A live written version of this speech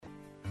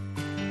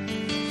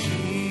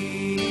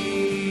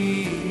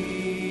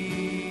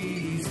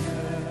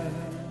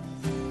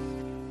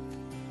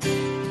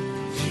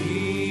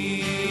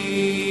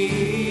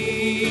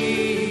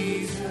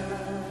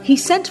He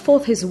sent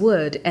forth his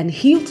word and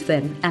healed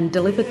them and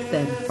delivered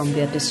them from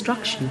their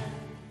destruction.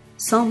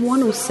 Psalm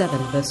 107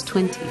 verse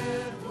 20.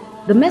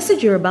 The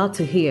message you're about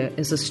to hear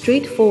is a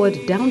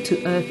straightforward,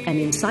 down-to-earth and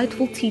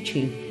insightful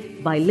teaching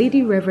by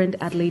Lady Reverend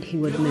Adelaide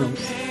Heward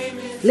Mills.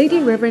 Lady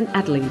Reverend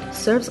Adelaide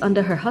serves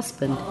under her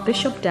husband,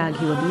 Bishop Dag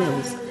Heward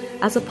Mills,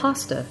 as a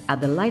pastor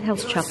at the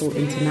Lighthouse Chapel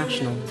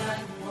International.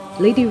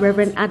 Lady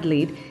Reverend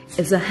Adelaide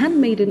is a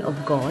handmaiden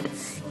of God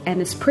and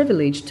is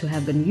privileged to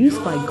have been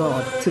used by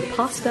God to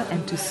pastor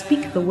and to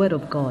speak the word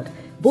of God,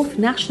 both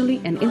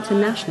nationally and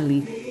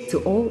internationally, to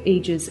all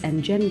ages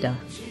and gender.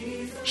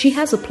 She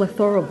has a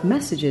plethora of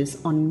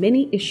messages on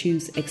many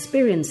issues,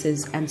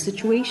 experiences, and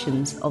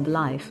situations of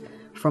life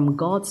from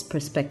God's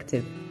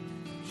perspective.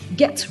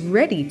 Get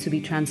ready to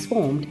be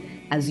transformed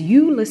as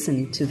you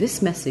listen to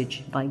this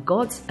message by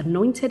God's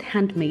anointed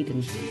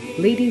handmaiden,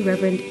 Lady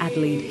Reverend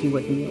Adelaide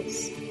Heward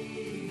Mills.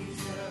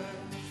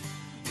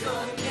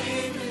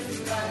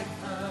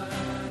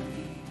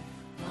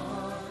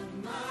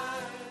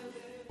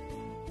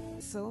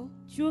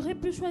 Tu aurais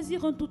pu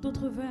choisir un tout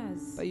autre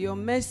vase. But your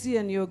mercy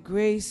and your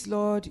grace,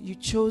 Lord, you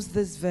chose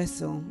this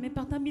vessel. Mais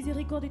par ta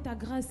miséricorde et ta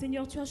grâce,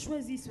 Seigneur, tu as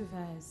choisi ce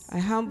vase. I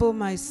humble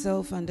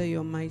myself under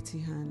your mighty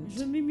hand.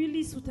 Je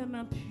m'humilie sous ta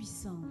main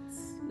puissante.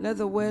 Let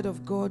the word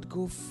of God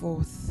go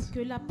forth.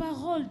 Que la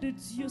parole de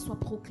Dieu soit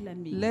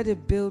proclamée. Let it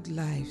build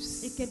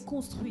lives. Et qu'elle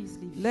construise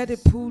les vies. Let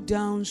it pull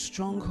down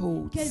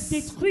strongholds. Qu'elle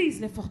détruise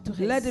les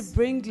forteresses. Let it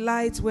bring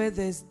light where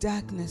there's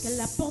darkness.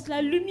 Qu'elle apporte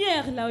la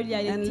lumière là où il y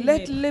a les And ténèbres.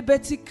 let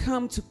liberty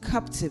come to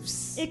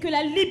captives. Et que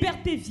la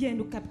liberté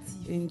vienne aux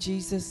captifs. In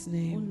Jesus' Au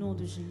name. nom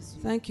de Jésus.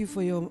 Thank you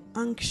for your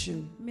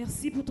unction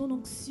Merci pour ton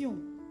onction.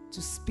 to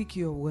speak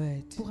your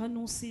word. Pour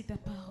annoncer ta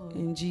parole.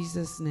 In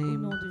Jesus' Au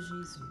name. nom de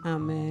Jésus.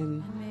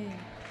 Amen. Amen.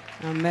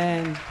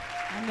 Amen.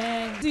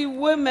 Amen. The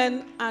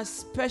women are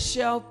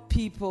special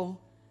people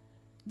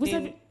Vous in,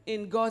 savez,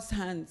 in God's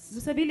hands. vous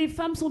savez, les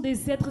femmes sont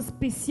des êtres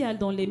spéciaux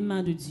dans les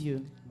mains de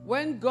Dieu.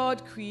 When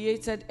God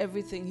created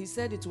everything, He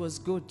said it was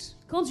good.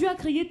 Quand Dieu a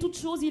créé toutes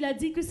choses, il a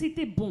dit que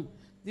c'était bon.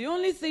 The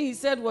only thing He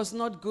said was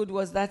not good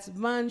was that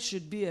man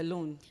should be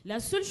alone. La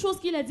seule chose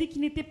qu'il a dit qui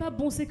n'était pas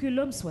bon, c'est que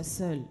l'homme soit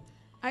seul.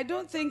 I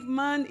don't think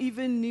man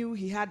even knew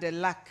he had a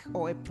lack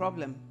or a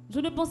problem. Je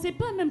ne pensais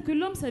pas même que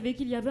l'homme savait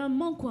qu'il y avait un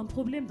manque ou un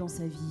problème dans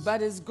sa vie.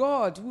 But it's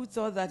God who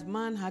thought that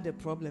man had a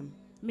problem.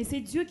 Mais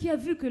c'est Dieu qui a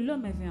vu que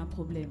l'homme avait un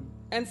problème.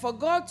 And for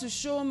God to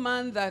show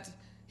man that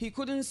he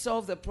couldn't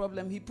solve the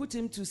problem, He put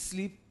him to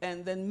sleep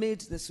and then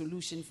made the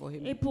solution for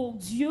him. Et pour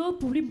Dieu,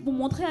 pour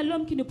montrer à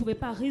l'homme qu'il ne pouvait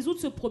pas résoudre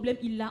ce problème,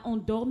 il l'a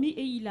endormi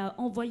et il a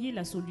envoyé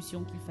la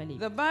solution qu'il fallait.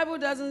 The Bible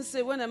doesn't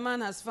say when a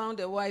man has found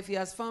a wife, he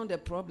has found a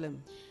problem.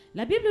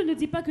 La Bible ne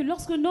dit pas que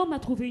lorsqu'un homme a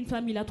trouvé une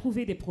femme, il a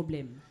trouvé des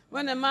problèmes.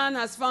 When a man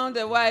has found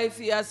a wife,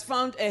 he has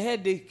found a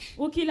headache.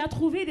 Ou qu'il a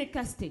trouvé des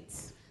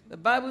casse-têtes. The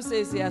Bible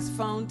says he has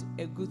found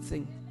a good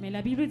thing. Mais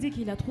la Bible dit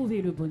qu'il a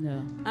trouvé le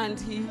bonheur. And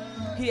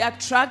he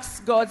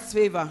attracts God's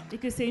favor. Et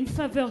que c'est une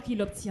faveur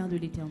qu'il obtient de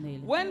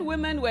l'Éternel. When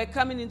women were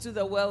coming into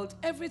the world,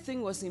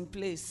 everything was in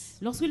place.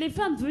 Lorsque les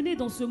femmes venaient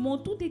dans ce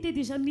monde, tout était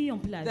déjà mis en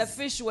place. The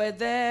fish were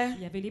there,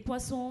 Il y avait les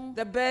poissons,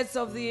 the birds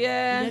of the il y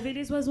air, avait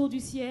les oiseaux du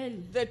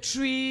ciel, the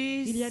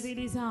il y avait trees,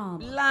 les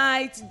arbres,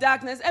 light,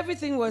 darkness,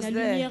 everything was la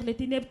there. lumière, les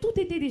ténèbres, tout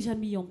était déjà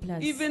mis en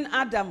place. Even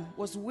Adam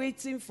was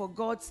waiting for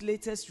God's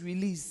latest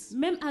release.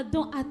 Même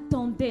Adam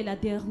attendait la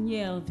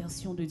dernière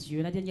version de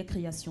Dieu, la dernière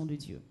création de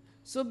Dieu.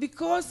 So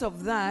because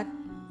of that,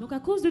 Donc à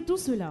cause de tout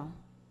cela,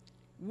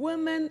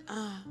 women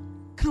are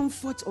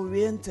comfort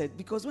oriented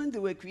because when they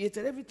were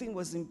created, everything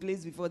was in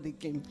place before they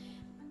came.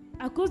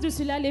 à cause de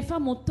cela, les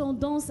femmes ont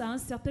tendance à un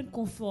certain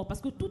confort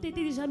parce que tout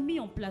était déjà mis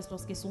en place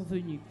lorsqu'elles sont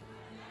venues.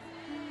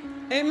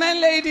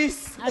 Amen,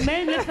 ladies.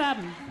 Amen, les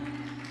femmes.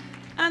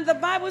 And the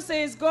Bible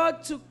says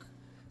God took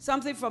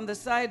something from the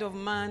side of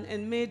man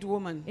and made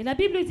woman. Et la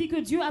Bible dit que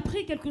Dieu a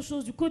pris quelque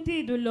chose du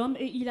côté de l'homme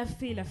et il a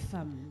fait la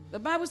femme. The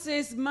Bible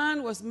says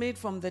man was made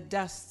from the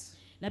dust,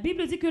 La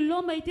Bible dit que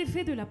l'homme a été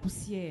fait de la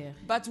poussière,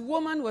 but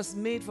woman was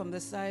made from the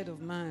side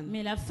of man.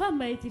 mais la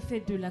femme a été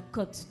faite de la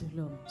côte de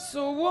l'homme.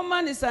 So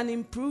woman is an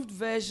improved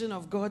version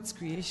of God's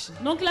creation.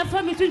 Donc la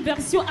femme est une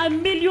version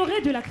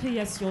améliorée de la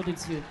création de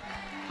Dieu.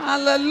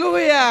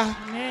 Hallelujah.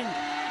 Amen.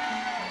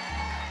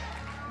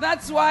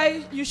 That's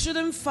why you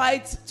shouldn't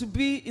fight to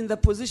be in the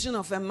position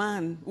of a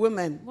man,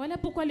 women. Voilà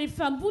pourquoi les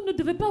femmes, vous ne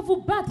devez pas vous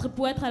battre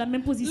pour être à la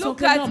même position Look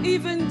que at l'homme.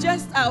 even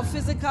just our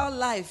physical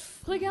life.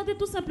 Regardez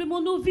tout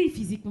simplement nos vies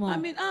physiquement. I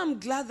mean, I'm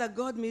glad that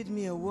God made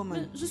me a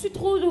woman. Je suis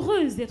trop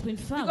heureuse d'être une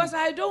femme. Because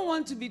I don't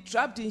want to be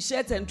trapped in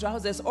shirts and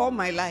trousers all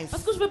my life.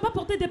 Parce que je ne veux pas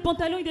porter des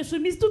pantalons et des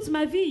chemises toute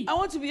ma vie. I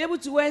want to be able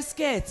to wear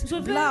skirts, Je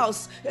veux-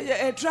 blouse,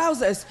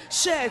 trousers,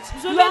 shirts,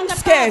 Je veux long être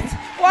skirts,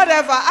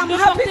 whatever. I'm de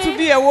happy porter- to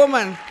be a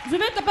woman. Je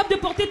vais être capable de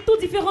porter tous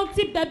différents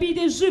types d'habits,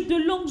 des jupes, de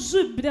longues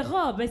jupes, des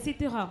robes,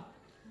 etc.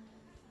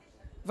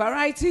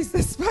 Variety is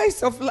the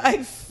spice of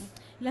life.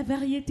 La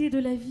variété de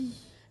la vie.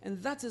 And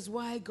that is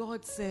why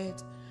God said,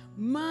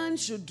 man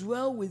should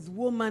dwell with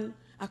woman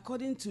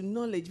according to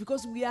knowledge,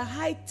 because we are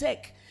high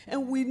tech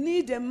and we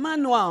need a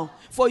manual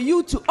for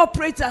you to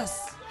operate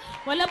us.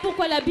 Voilà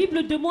pourquoi la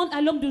Bible demande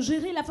à l'homme de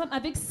gérer la femme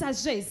avec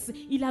sagesse.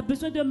 Il a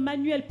besoin d'un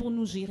manuel pour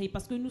nous gérer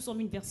parce que nous sommes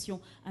une version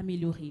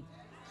améliorée.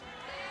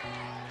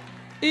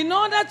 In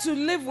order to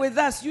live with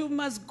us, you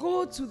must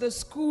go to the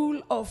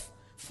school of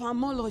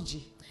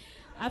pharmacology.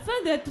 Afin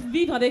d'être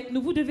vivre avec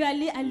nous, vous devez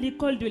aller à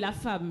l'école de la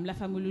femme, la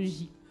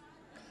phamologie.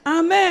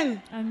 Amen.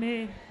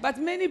 Amen. But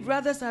many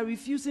brothers are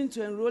refusing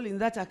to enroll in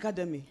that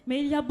academy. Mais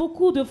il y a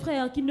beaucoup de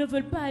frères qui ne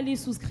veulent pas aller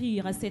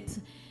souscrire à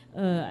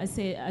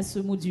ce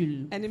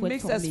module. And it pour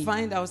être makes us formés.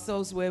 find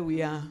ourselves where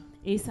we are.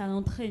 Et ça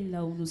entraîne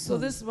là où nous So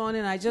sommes. this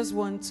morning, I just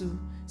want to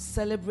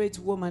celebrate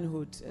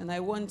womanhood. And I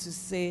want to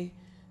say,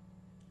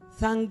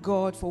 thank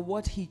God for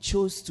what He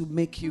chose to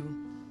make you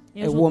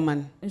Et a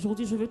woman.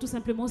 aujourd'hui, je veux tout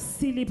simplement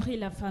célébrer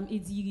la femme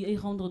et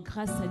rendre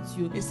grâce à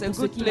Dieu It's a pour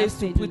ce good qu'il a place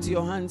fait to de put nous.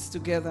 your hands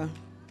together.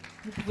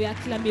 Vous pouvez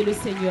acclamer le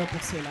Seigneur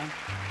pour cela.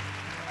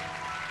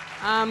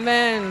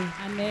 Amen.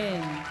 Amen.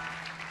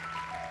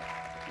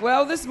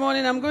 Well, this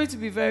morning, I'm going to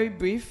be very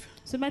brief.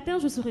 Ce matin,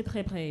 je serai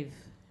très brève.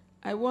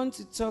 I want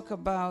to talk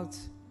about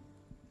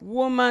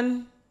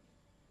woman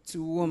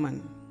to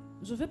woman.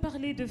 Je veux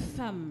parler de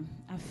femme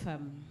à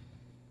femme.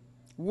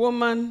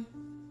 Woman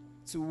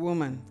to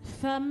woman.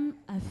 Femme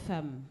à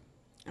femme.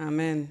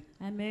 Amen.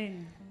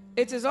 Amen.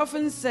 It is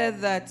often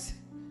said that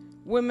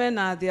women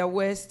are their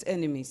worst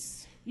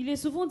enemies. Il est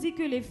souvent dit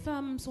que les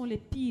femmes sont les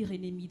pires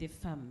ennemis des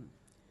femmes.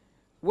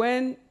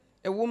 When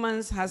a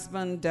woman's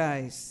husband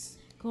dies,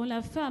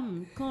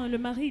 Quand le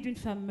mari d'une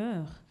femme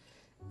meurt,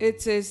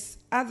 it is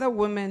other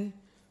women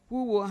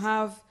who will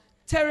have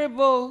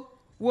terrible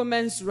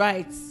women's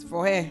rights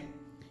for her.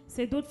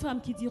 c'est d'autres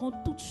femmes qui diront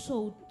toutes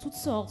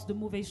sortes de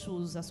mauvaises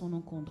choses à son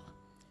encontre.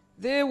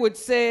 They would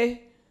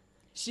say,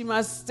 she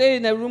must stay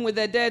in a room with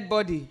a dead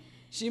body.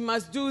 She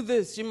must do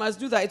this, she must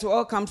do that. It will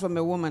all come from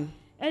a woman.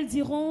 Elles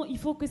diront, il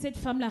faut que cette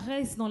femme-là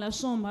reste dans la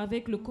chambre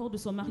avec le corps de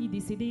son mari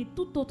décédé et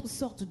toute autre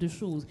sorte de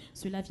choses.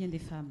 Cela vient des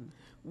femmes.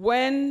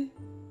 When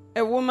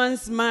a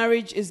woman's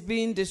marriage is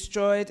being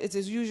destroyed, it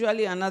is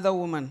usually another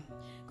woman.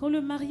 Quand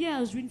le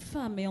mariage d'une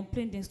femme est en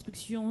pleine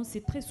destruction,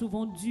 c'est très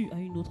souvent dû à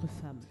une autre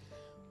femme.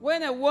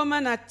 When a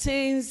woman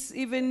attains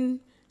even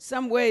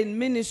somewhere in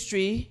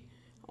ministry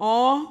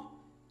or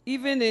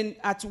even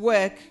at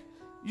work,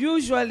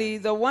 usually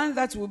the one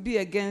that will be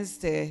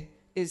against her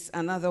is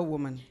another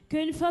woman. Quand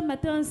une femme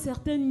atteint un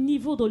certain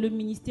niveau dans le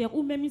ministère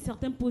ou même une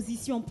certaine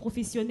position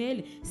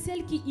professionnelle,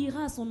 celle qui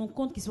ira à son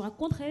encontre, qui sera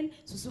contre elle,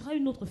 ce sera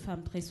une autre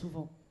femme très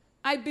souvent.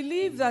 I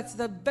believe that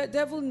the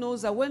devil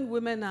knows that when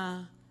women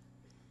are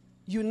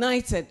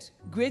united,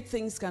 great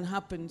things can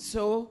happen.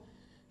 So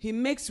he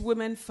makes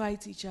women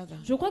fight each other.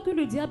 Je crois que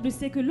le diable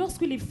sait que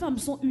lorsque les femmes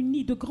sont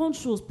unies, de grandes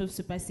choses peuvent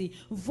se passer.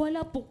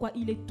 Voilà pourquoi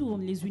il les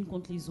tourne les unes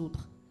contre les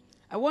autres.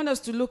 I want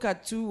us to look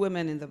at two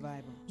women in the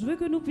Bible. Je veux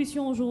que nous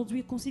puissions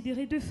aujourd'hui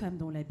considérer deux femmes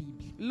dans la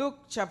Bible. Luke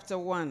chapter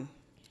 1,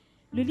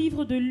 Le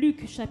livre de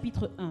Luc,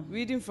 chapitre 1.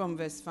 reading from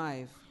verse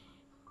 5.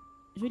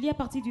 Je lis à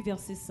partir du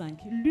verset 5.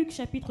 Luc,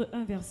 chapitre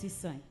 1, verset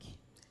 5.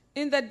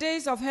 In the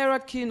days of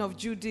Herod, king of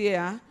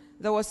Judea,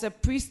 there was a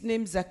priest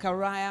named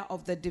Zechariah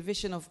of the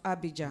division of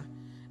Abijah.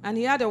 And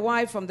he had a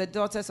wife from the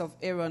daughters of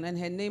Aaron, and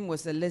her name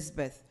was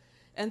Elizabeth.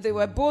 And they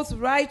were both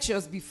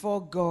righteous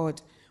before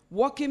God,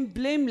 walking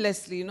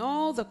blamelessly in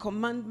all the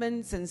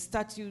commandments and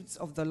statutes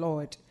of the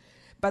Lord.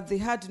 But they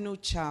had no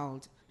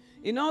child.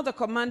 In all the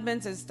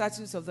commandments and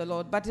statutes of the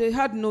Lord, but they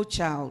had no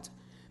child,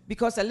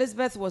 because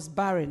Elizabeth was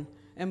barren,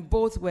 and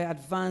both were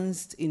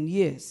advanced in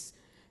years.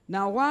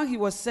 Now, while he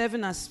was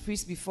serving as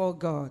priest before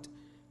God,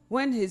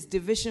 when his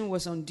division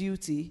was on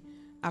duty,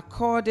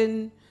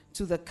 according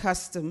to the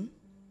custom,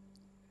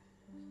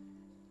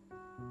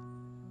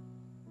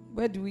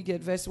 where do we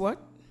get verse what?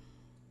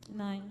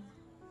 9.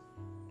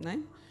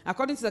 9?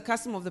 According to the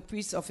custom of the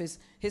priest's office,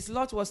 his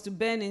lot was to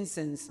burn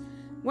incense.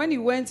 When he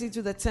went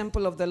into the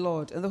temple of the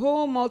Lord, and the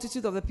whole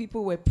multitude of the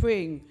people were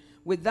praying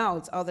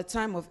without at the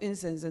time of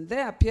incense, and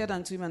there appeared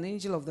unto him an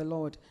angel of the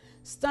Lord,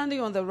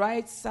 standing on the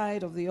right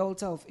side of the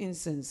altar of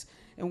incense.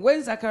 And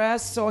when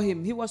Zacharias saw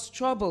him, he was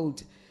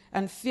troubled,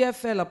 and fear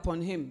fell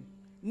upon him.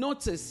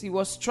 Notice, he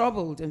was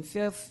troubled, and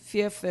fear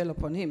fell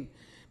upon him.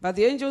 But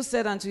the angel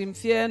said unto him,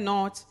 Fear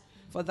not,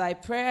 for thy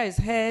prayer is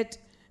heard,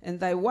 and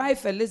thy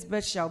wife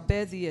Elizabeth shall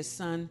bear thee a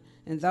son,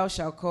 and thou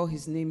shalt call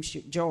his name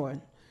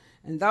John.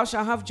 And thou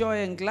shalt have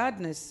joy and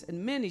gladness,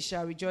 and many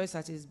shall rejoice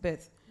at his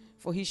birth,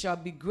 for he shall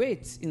be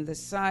great in the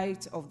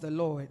sight of the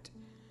Lord.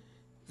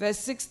 Verse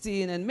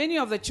 16, and many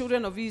of the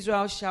children of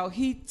Israel shall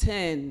he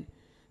turn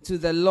to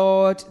the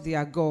Lord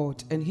their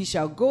God, and he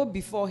shall go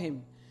before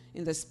him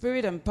in the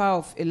spirit and power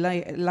of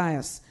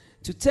Elias,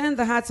 to turn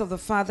the hearts of the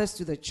fathers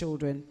to the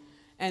children,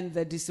 and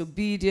the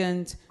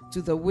disobedient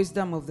to the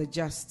wisdom of the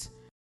just.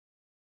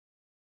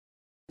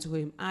 To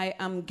him, I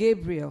am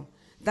Gabriel,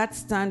 that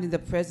stand in the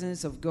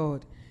presence of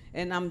God,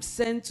 and am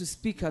sent to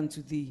speak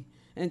unto thee,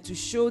 and to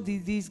show thee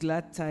these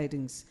glad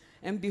tidings.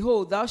 And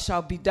behold, thou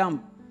shalt be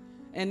dumb,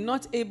 and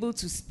not able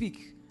to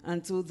speak,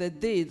 until the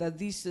day that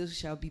these things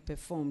shall be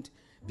performed,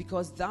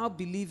 because thou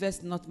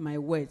believest not my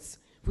words,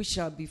 which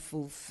shall be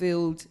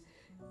fulfilled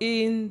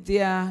in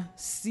their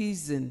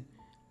season.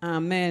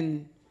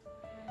 Amen.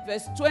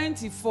 Verse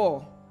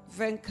 24,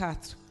 24.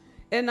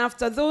 And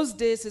after those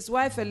days, his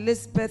wife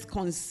Elizabeth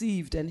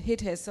conceived and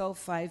hid herself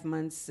 5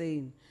 months,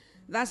 saying,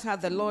 Thus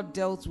hath the Lord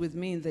dealt with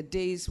me in the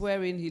days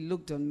wherein he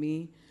looked on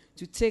me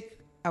to take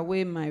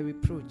away my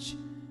reproach.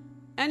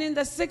 And in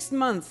the 6th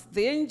month,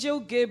 the angel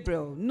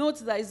Gabriel, note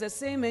that it's the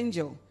same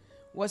angel,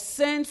 was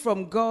sent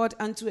from God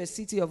unto a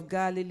city of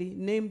Galilee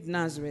named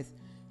Nazareth,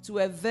 to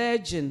a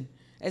virgin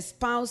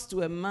espoused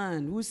to a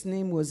man whose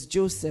name was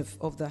Joseph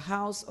of the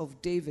house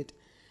of David,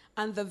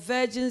 and the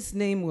virgin's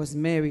name was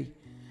Mary.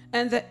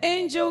 And the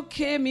angel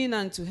came in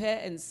unto her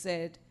and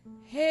said,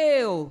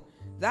 Hail,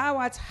 thou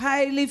art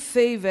highly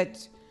favored,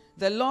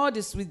 the Lord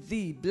is with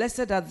thee,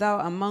 blessed art thou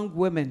among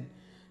women.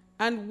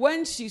 And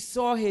when she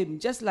saw him,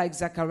 just like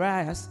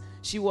Zacharias,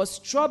 she was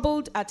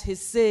troubled at his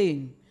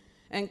saying,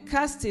 and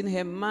cast in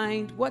her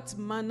mind what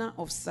manner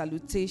of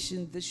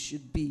salutation this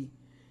should be.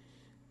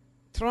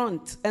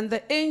 And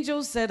the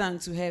angel said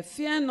unto her,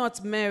 Fear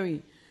not,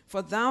 Mary,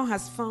 for thou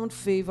hast found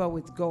favor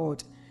with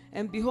God.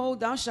 And behold,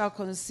 thou shalt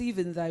conceive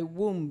in thy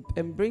womb,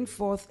 and bring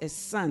forth a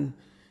son,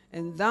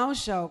 and thou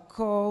shalt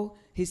call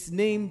his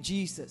name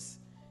Jesus.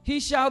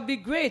 He shall be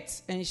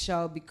great, and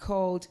shall be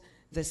called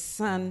the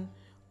Son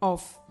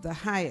of the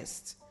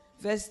Highest.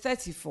 Verse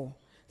 34.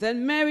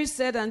 Then Mary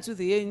said unto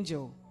the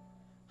angel,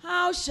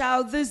 How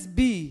shall this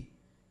be?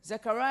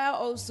 Zechariah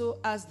also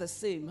asked the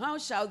same. How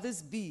shall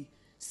this be,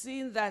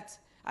 seeing that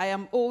I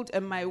am old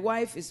and my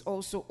wife is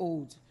also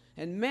old?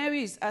 And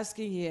Mary is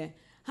asking here,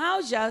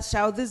 How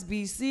shall this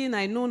be, seeing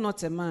I know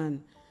not a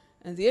man?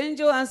 And the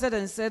angel answered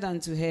and said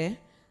unto her,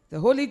 The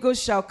Holy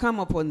Ghost shall come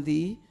upon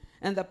thee,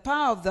 and the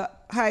power of the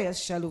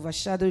Highest shall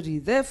overshadow thee.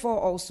 Therefore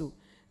also,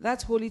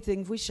 that holy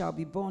thing which shall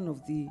be born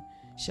of thee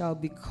shall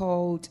be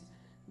called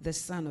the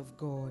Son of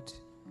God.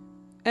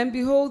 And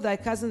behold, thy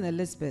cousin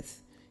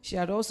Elizabeth, she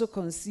had also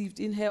conceived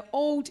in her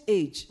old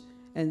age,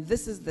 and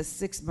this is the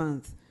 6th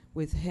month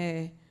with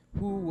her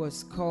who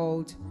was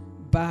called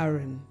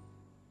barren.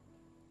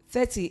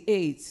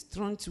 38,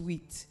 thrown to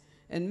wheat.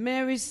 And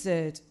Mary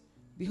said,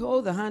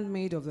 Behold the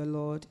handmaid of the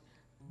Lord,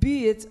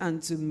 be it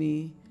unto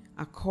me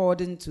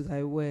according to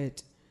thy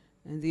word.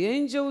 And the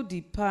angel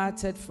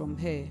departed from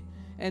her.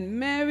 And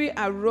Mary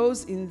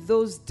arose in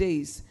those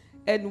days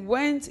and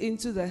went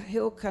into the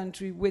hill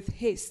country with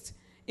haste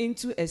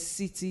into a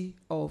city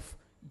of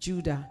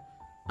Judah.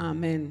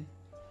 Amen.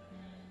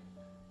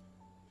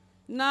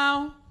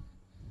 Now,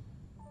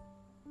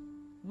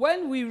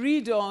 when we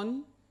read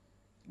on,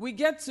 we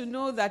get to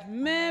know that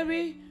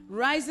Mary,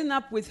 rising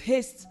up with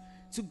haste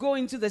to go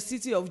into the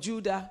city of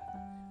Judah,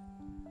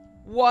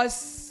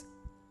 was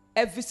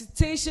a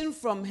visitation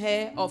from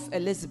her of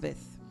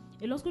Elizabeth.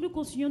 Et lorsque nous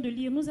continuons de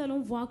lire, nous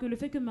allons voir que le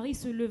fait que Marie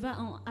se leva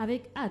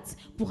avec hâte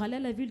pour aller à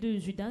la ville de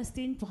Juda,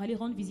 c'était pour aller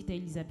rendre visite à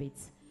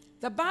Élisabeth.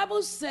 The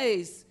Bible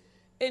says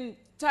in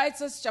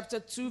Titus chapter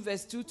 2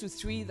 verse 2 to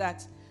 3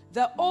 that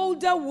the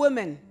older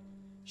women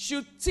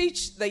should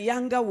teach the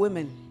younger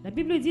women. La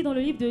Bible dit dans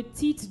le livre de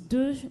Tite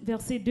 2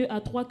 versets 2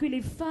 à 3 que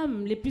les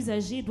femmes les plus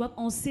âgées doivent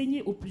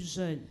enseigner aux plus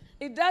jeunes.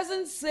 It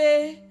doesn't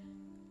say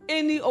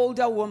any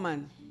older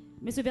woman.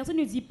 Mais ce verset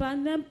ne dit pas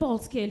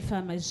n'importe quelle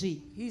femme âgée.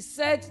 He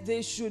said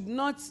they should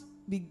not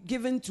be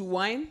given to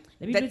wine.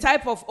 The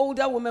type of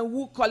older women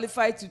who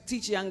qualify to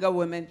teach younger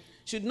women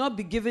should not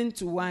be given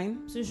to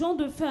wine. Ce genre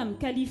de femmes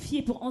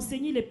qualifiées pour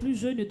enseigner les plus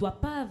jeunes ne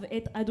doit pas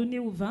être adonnées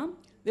au vin.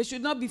 They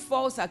should not be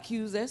false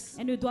accusers.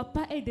 Elles ne doivent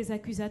pas être des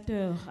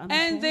accusateurs.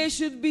 And they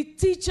should be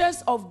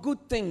teachers of good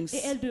things.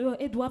 Et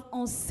elles doivent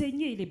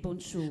enseigner les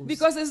bonnes choses.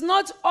 Because it's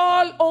not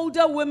all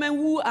older women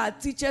who are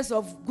teachers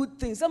of good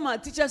things. Some are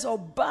teachers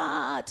of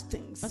bad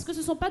things. Parce que ce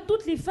ne sont pas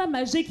toutes les femmes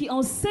âgées qui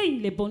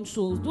enseignent les bonnes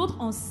choses. D'autres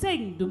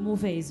enseignent de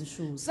mauvaises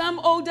choses. Some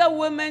older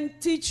women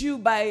teach you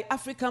by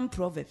African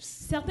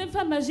proverbs. Certaines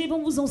femmes âgées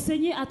vont vous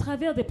enseigner à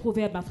travers des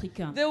proverbes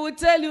africains. They will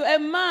tell you a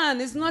man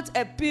is not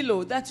a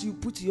pillow that you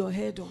put your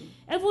head on.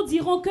 Elles vous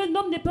diront qu'un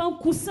homme n'est pas un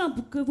coussin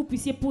pour que vous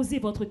puissiez poser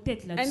votre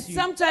tête là-dessus.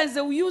 And sometimes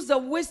they will use the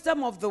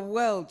wisdom of the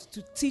world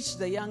to teach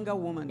the younger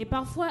woman. Et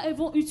parfois, elles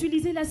vont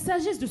utiliser la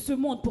sagesse de ce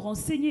monde pour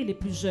enseigner les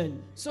plus jeunes.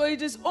 So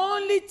it is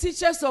only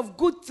teachers of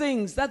good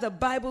things that the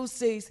Bible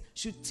says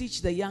should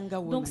teach the younger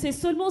woman. Donc c'est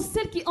seulement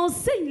celles qui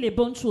enseignent les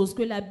bonnes choses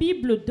que la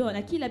Bible donne,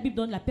 à qui la Bible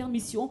donne la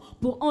permission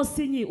pour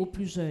enseigner aux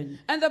plus jeunes.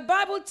 And the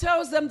Bible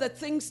tells them the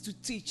things to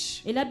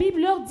teach. Et la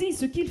Bible leur dit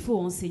ce qu'il faut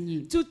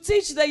enseigner. To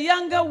teach the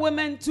younger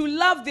women to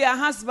love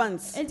their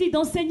husbands. Elle dit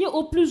d'enseigner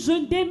aux plus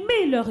jeunes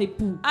d'aimer leur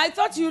époux. I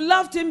thought you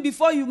loved him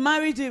before you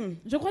married him.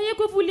 Je croyais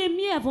que vous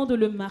l'aimiez avant de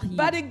le marier.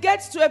 But it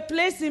gets to a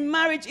place in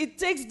marriage, it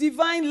takes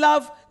divine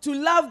love to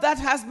love that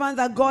husband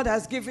that God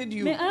has given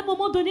you. Mais à un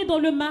moment donné dans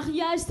le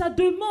mariage, ça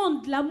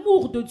demande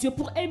l'amour de Dieu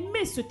pour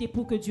aimer cet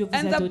époux que Dieu vous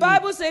And a the donné.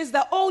 Bible says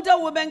the older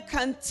women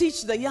can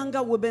teach the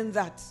younger women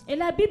that. Et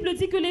la Bible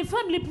dit que les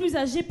femmes les plus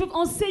âgées peuvent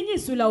enseigner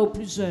cela aux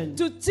plus jeunes.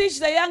 To teach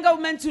the younger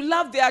women to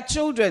love their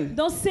children.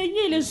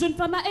 D'enseigner les jeunes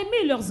femmes à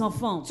aimer leurs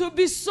enfants, To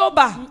be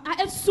sober.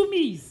 à être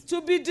soumises, To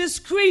be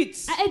discreet.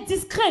 à être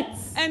discrètes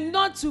And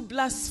not to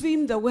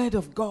blaspheme the word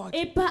of God.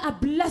 et pas à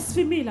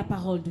blasphémer la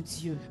parole de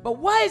Dieu. But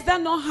why is that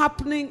not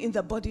happening in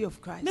the body of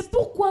Mais Christ?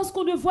 pourquoi est-ce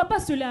qu'on ne voit pas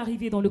cela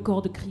arriver dans le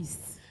corps de Christ?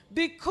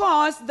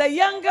 Because the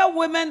younger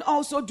women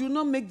also do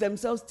not make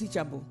themselves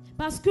teachable.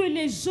 Parce que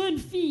les jeunes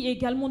filles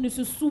également ne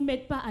se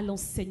soumettent pas à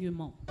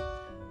l'enseignement.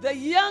 The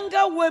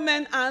younger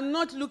women are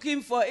not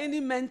looking for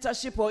any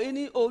mentorship or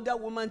any older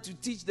woman to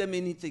teach them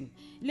anything.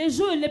 Les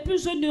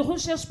plus jeunes ne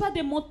recherchent pas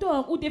des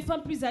mentors ou des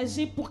femmes plus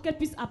âgées pour qu'elles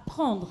puissent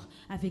apprendre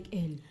avec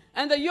elles.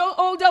 And the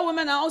older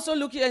women are also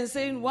looking and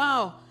saying,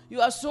 wow,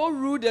 you are so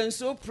rude and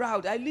so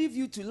proud. I leave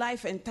you to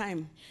life and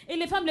time. Et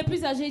les femmes les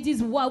plus âgées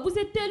disent, waouh, vous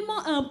êtes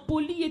tellement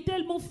impolis et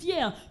tellement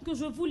fiers que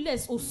je vous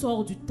laisse au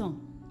sort du temps.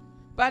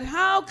 But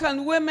how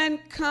can women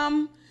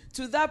come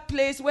to that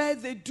place where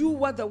they do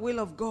what the will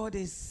of God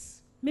is?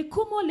 Mais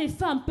comment les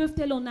femmes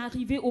peuvent-elles en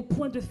arriver au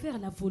point de faire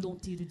la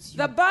volonté de Dieu?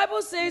 The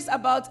Bible says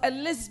about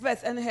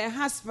Elizabeth and her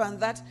husband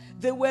that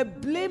they were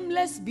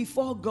blameless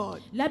before God.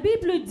 La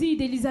Bible dit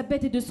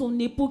d'Élisabeth et de son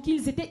époux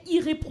qu'ils étaient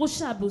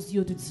irréprochables aux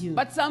yeux de Dieu.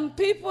 But some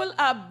people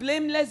are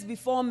blameless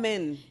before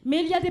men.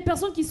 Mais il y a des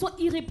personnes qui sont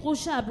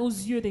irréprochables aux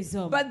yeux des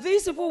hommes. But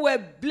these people were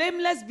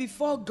blameless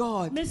before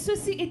God. Mais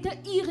ceux-ci étaient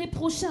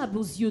irréprochables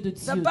aux yeux de The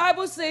Dieu.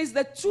 Bible says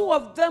the two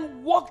of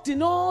them walked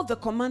in all the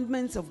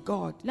commandments of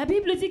God. La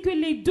Bible dit que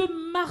les deux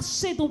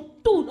marchaient dans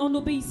tout, en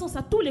obéissance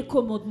à tous les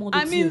commandements de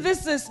I mean, Dieu.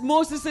 this is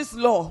Moses'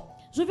 law.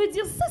 Je veux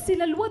dire, ça c'est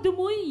la loi de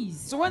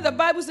Moïse. So when the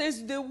Bible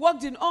says they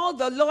walked in all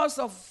the laws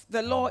of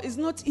the law, it's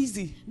not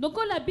easy. Donc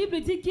quand la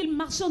Bible dit qu'ils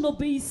marchaient en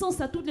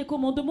obéissance à tous les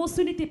commandements,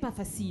 ce n'était pas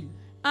facile.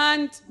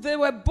 And they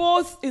were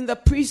both in the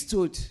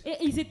priesthood. Et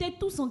ils étaient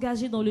tous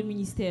engagés dans le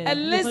ministère.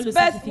 le rôle de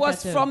Elizabeth was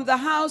sacrificateur. from the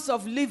house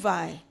of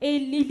Levi, Et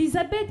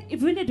Élisabeth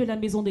venait de la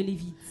maison des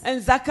Lévites.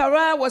 and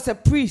Zachariah was a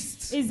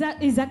priest. Et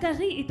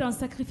Zacharie était un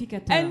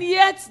sacrificateur. And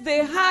yet they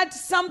had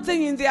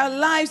something in their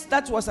lives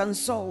that was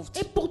unsolved.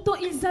 Et pourtant,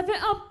 ils avaient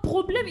un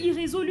problème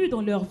irrésolu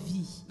dans leur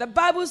vie. The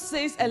Bible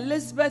says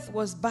Elizabeth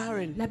was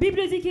barren. La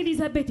Bible dit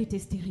qu'Élisabeth était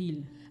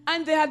stérile.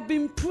 And they had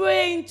been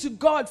praying to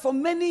God for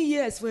many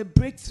years for a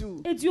breakthrough.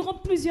 Et durant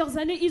plusieurs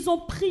années, ils ont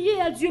prié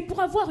à Dieu pour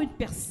avoir une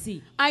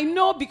percée. I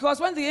know because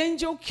when the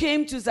angel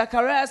came to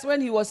Zacharias when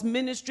he was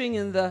ministering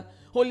in the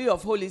Holy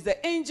of Holies, the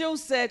angel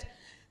said,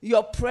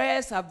 your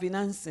prayers have been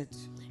answered.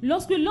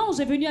 Lorsque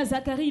l'ange est venu à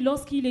Zacharie,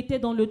 lorsqu'il était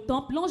dans le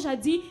temple, l'ange a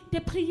dit, tes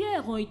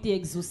prières ont été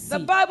exaucées. The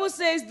Bible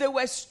says they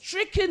were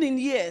stricken in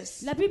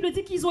years. La Bible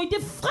dit qu'ils ont été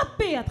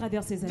frappés à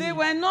travers ces They années.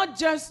 were not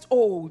just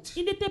old,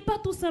 Ils n'étaient pas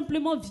tout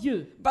simplement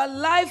vieux, but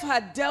life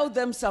had dealt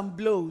them some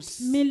blows.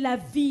 mais la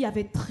vie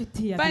avait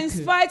traité But in avec eux.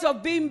 spite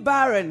of being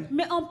barren,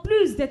 Mais en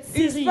plus d'être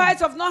in stérile,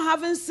 spite of not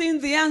having seen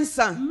the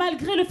answer,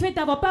 malgré le fait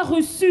d'avoir pas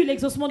reçu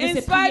l'exaucement de in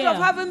ses spite of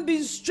prières, having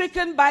been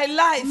stricken by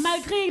life,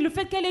 malgré le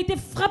fait qu'elle ait été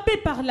frappée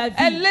par la vie,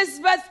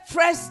 Elizabeth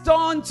pressed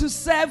on to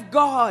serve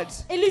God.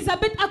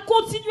 Élisabeth a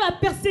continué à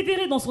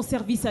persévérer dans son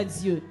service à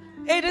Dieu.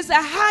 It is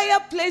a higher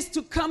place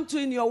to come to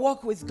in your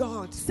walk with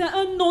God. C'est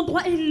un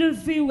endroit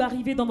élevé où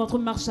arriver dans votre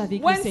marche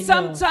avec le When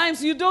Seigneur.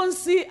 sometimes you don't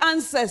see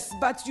answers,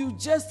 but you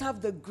just have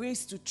the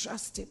grace to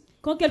trust Him.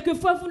 Quand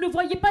quelquefois vous ne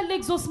voyez pas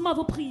l'exaucement à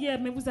vos prières,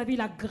 mais vous avez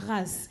la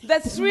grâce.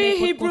 The pour three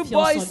mettre Hebrew confiance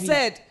en boys lui.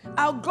 said,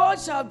 our God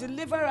shall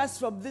deliver us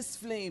from this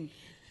flame.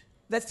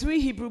 The three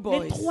Hebrew Les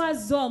boys.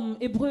 trois hommes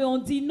hébreux ont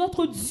dit,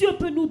 notre Dieu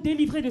peut nous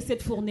délivrer de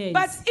cette fournaise.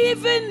 But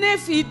even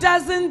if He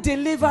doesn't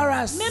deliver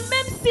us, Mais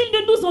même s'il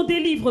ne nous en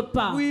délivre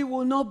pas, we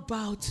will not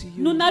bow to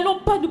nous you.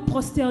 n'allons pas nous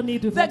prosterner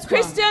devant The toi.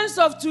 Christians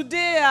of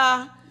today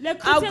are, Les our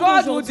chrétiens God will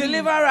d'aujourd'hui,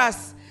 deliver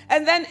us.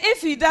 And then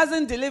if He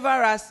doesn't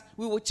deliver us,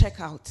 we will check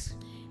out.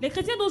 les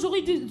chrétiens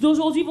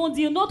d'aujourd'hui vont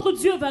dire, notre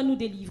Dieu va nous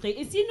délivrer.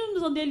 Et s'il ne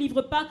nous en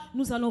délivre pas,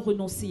 nous allons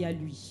renoncer à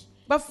lui.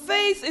 But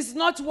faith is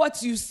not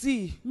what you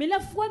see. Mais la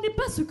foi n'est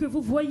pas ce que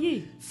vous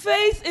voyez.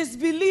 Faith is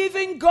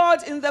believing God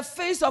in the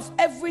face of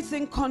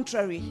everything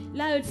contrary.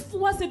 La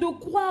foi, c'est de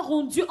croire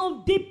en Dieu en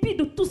dépit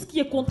de tout ce qui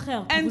est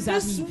contraire qui And vous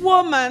this arrive.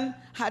 woman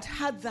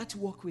had that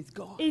walk with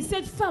God. Et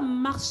cette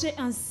femme marchait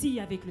ainsi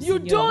avec le You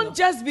Seigneur. don't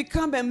just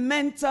become a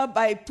mentor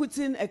by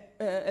putting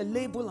a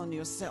label on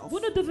yourself. Vous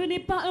ne devenez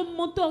pas un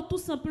mentor tout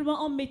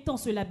simplement en mettant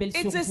ce label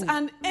sur It is vous.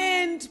 an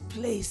end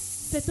place.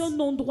 C'est un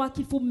endroit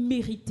qu'il faut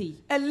mériter.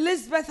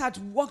 Elizabeth had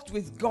walked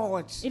with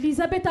God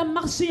Élisabeth a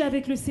marché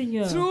avec le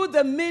Seigneur through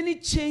the many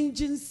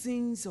changing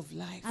scenes of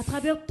life. à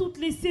travers toutes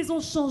les saisons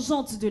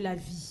changeantes de la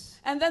vie.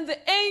 And then the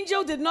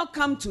angel did not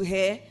come to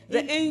her,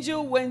 the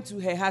angel went to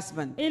her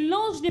husband. Et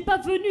l'ange n'est pas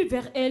venu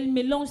vers elle,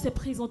 mais l'ange s'est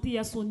présenté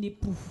à son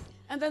époux.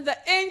 And then the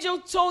angel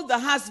told the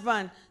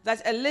husband that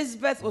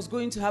Elizabeth was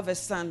going to have a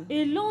son.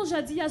 Et l'ange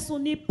a dit à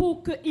son époux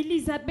que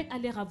Élisabeth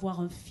allait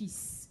avoir un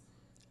fils.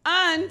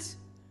 And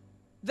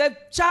the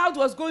child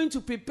was going to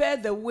prepare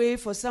the way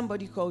for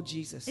somebody called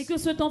Jesus. Et que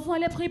cet enfant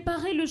allait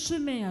préparer le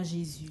chemin à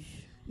Jésus.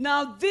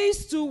 Now,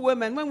 these two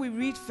women, when we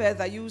read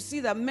further, you will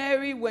see that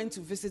Mary went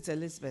to visit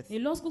Elizabeth. Et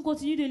lorsqu'on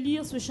continue de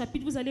lire ce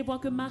chapitre, vous allez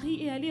voir que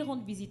Marie est allée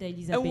rendre visite à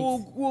Élisabeth.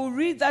 And we'll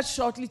read that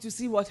shortly to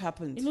see what Et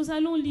happened. nous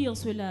allons lire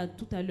cela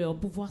tout à l'heure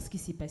pour voir ce qui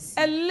s'est passé.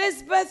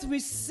 Elizabeth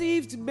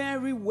received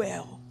Mary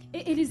well.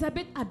 Et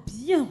Élisabeth a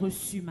bien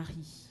reçu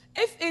Marie.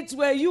 If it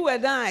were you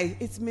and I,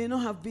 it may not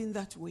have been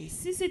that way.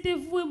 Si c'était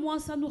vous et moi,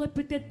 ça n'aurait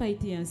peut-être pas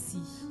été ainsi.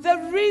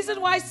 The reason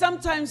why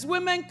sometimes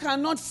women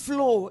cannot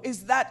flow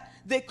is that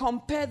they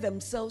compare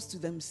themselves to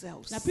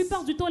themselves. La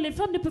plupart du temps, les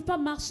femmes ne peuvent pas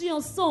marcher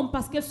ensemble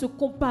parce qu'elles se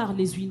comparent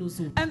les unes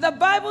aux autres. And the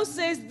Bible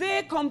says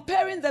they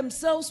comparing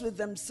themselves with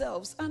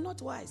themselves are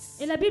not wise.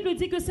 Et la Bible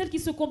dit que celles qui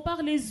se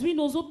comparent les unes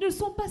aux autres ne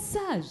sont pas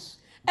sages.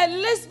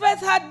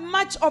 Elizabeth had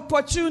much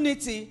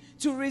opportunity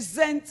to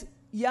resent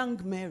young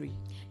Mary.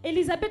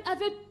 Élisabeth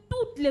avait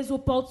toutes les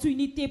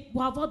opportunités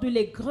pour avoir de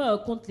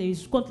l'aigreur contre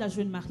la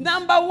jeune Marie.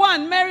 Number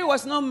one, Mary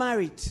was not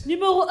married.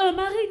 Numéro 1,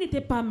 Marie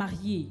n'était pas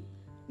mariée.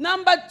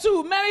 Number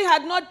two, Mary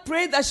had not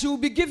prayed that she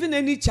would be given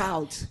any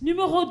child.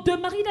 Numéro 2,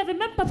 Marie n'avait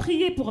même pas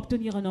prié pour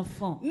obtenir un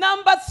enfant.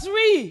 Number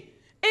three,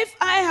 if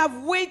I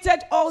have waited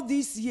all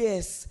these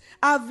years,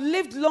 I've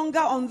lived longer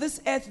on this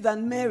earth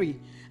than Mary.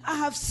 I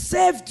have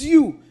served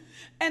you.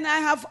 And I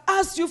have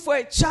asked you for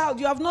a child.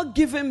 You have not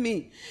given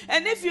me.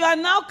 And if you are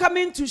now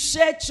coming to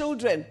share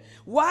children,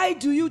 why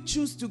do you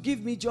choose to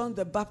give me John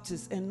the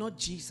Baptist and not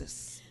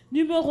Jesus?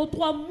 Numéro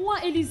 3, moi,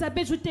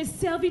 Élisabeth, je t'ai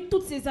servi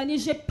toutes ces années,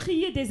 j'ai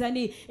prié des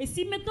années. Et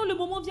si maintenant le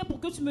moment vient pour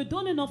que tu me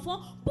donnes un enfant,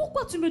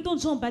 pourquoi tu me donnes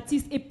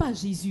Jean-Baptiste et pas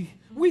Jésus?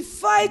 We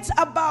fight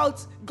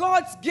about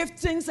God's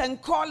giftings and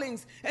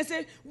callings and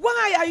say,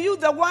 why are you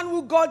the one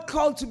who God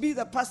called to be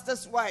the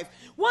pastor's wife?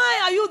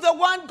 Why are you the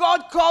one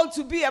God called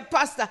to be a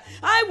pastor?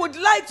 I would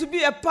like to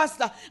be a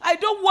pastor. I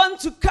don't want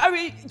to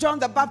carry John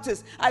the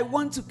Baptist. I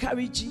want to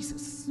carry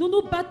Jesus. Nous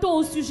nous battons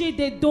au sujet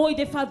des dons et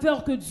des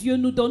faveurs que Dieu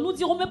nous donne. Nous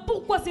dirons, mais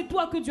pourquoi c'est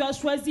toi que Dieu a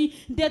choisi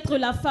d'être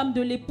la femme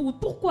de l'époux?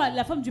 Pourquoi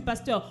la femme du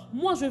pasteur?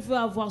 Moi, je veux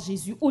avoir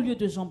Jésus au lieu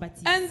de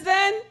Jean-Baptiste. And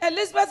then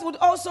Elizabeth would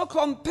also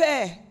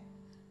compare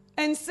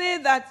and say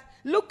that,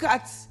 look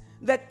at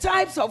the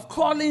types of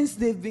callings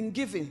they've been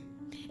given.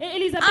 Et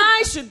Élisabeth,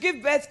 I should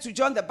give birth to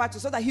John the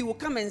Baptist so that he will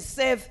come and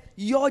serve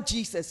your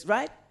Jesus,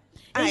 right?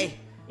 I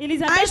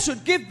Élisabeth,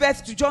 should give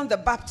birth to John the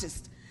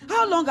Baptist.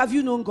 How long have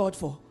you known God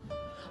for?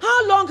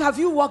 How long have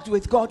you walked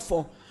with God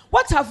for?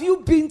 What have you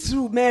been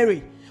through,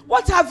 Mary?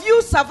 What have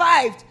you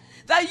survived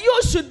that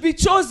you should be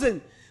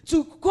chosen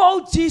to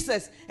call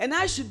Jesus and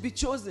I should be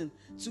chosen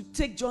to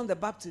take John the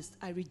Baptist?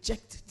 I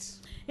reject it.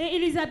 Et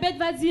Élisabeth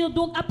va dire,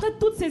 donc après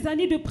toutes ces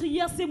années de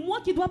prière, c'est moi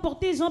qui dois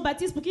porter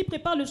Jean-Baptiste pour qu'il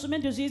prépare le chemin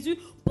de Jésus.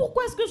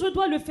 Pourquoi est-ce que je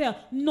dois le faire?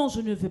 Non,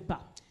 je ne veux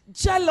pas.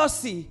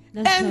 Jealousy,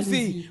 La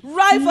envy, jalousie,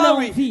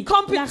 rivalry, l'envie,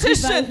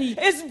 competition la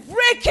rivalité. is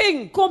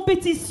breaking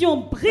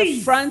Compétition the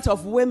brise. front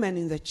of women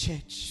in the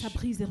church. Ça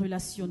brise les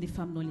relations des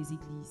femmes dans les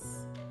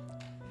églises.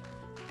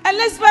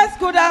 Elizabeth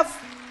could have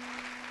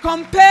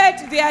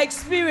compared their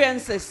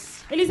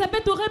experiences.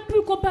 Élisabeth aurait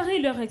pu comparer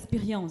leur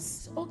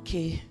expérience.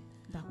 Okay.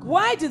 D'accord.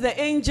 Why did the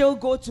angel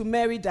go to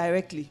Mary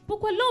directly?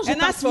 Pourquoi l'ange est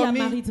And as parti for à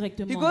Marie me, he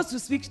directement? goes to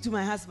speak to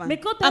my husband. Mais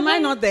quant à Am I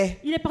Marie, not there?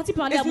 il est parti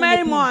parler à Is mon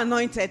Mary époux. more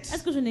anointed?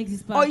 Est-ce que je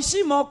n'existe pas? Or is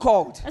she more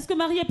called? Est-ce que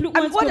Marie est plus And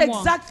ointe what que moi?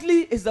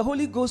 exactly is the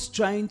Holy Ghost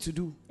trying to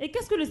do? Et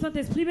qu'est-ce que le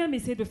Saint-Esprit même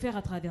essaie de faire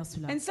à travers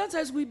cela? And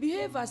sometimes we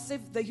behave as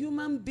if the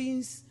human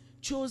beings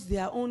chose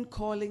their own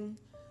calling,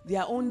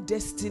 their own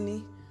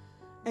destiny,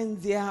 and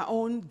their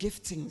own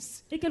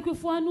giftings. Et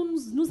quelquefois,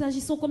 nous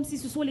agissons comme si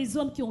ce sont les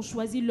hommes qui ont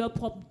choisi leur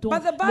propre don,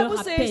 But the leur Bible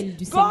appel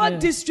du says God Seigneur.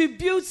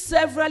 distributes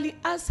severally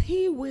as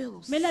He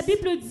wills. Mais la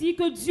Bible dit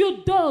que Dieu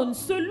donne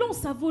selon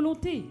sa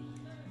volonté.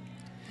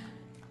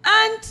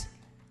 And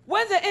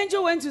when the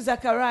angel went to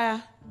Zechariah,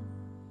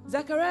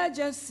 Zechariah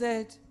just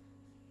said,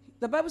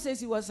 the Bible says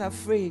he was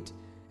afraid.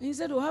 And he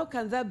said, oh, how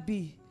can that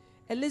be?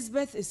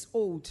 Elizabeth is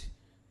old.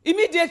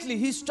 Immediately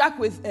he struck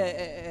with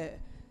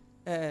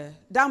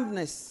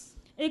dampness.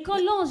 Et quand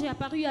l'ange est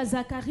apparu à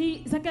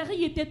Zacharie,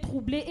 Zacharie était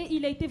troublé et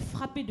il a été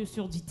frappé de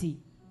surdité.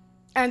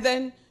 And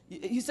then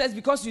he says,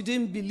 because you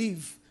didn't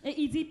believe, Et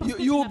il dit, parce que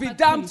you tu will n'as be pas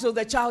damned cru, till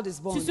the child is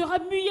tu born. seras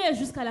muet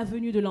jusqu'à la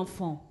venue de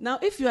l'enfant. Now,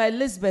 if you are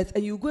Elizabeth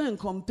and you go and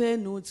compare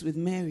notes with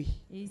Mary,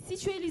 Et si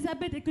tu es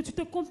Élisabeth et que tu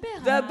te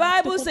compares the à,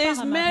 Bible tu te compares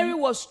says à Mary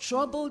Marie, was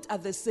troubled at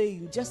the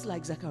saying, just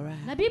like Zechariah.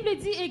 la Bible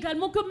dit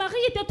également que Marie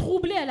était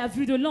troublée à la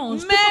vue de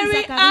l'ange. tout comme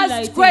Mary Zacharie l'a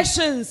asked été.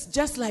 questions,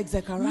 just like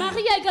Zechariah.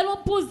 Marie a également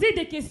posé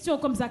des questions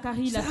comme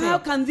Zacharie So l'a how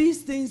fait. can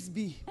these things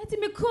be? Elle dit,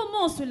 mais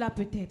comment cela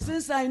peut être?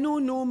 Since I know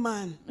no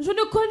man. Je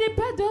ne connais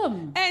pas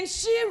d'homme. And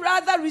she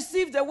rather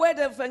received the word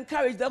of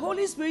encouragement. The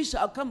Holy Spirit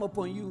shall come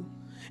upon you.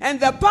 and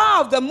the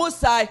power of the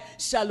Most High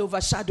shall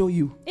overshadow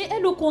you. Et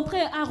elle, au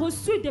contraire, a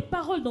reçu des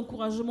paroles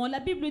d'encouragement. La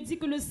Bible dit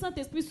que le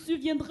Saint-Esprit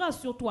surviendra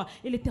sur toi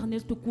et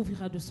l'Éternel te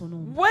couvrira de son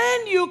ombre.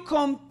 When you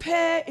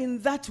compare in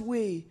that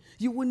way,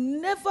 you will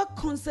never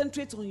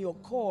concentrate on your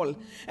call,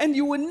 and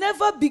you will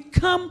never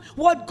become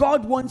what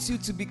God wants you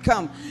to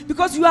become,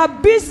 because you are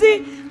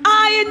busy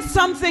eyeing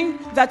something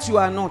that you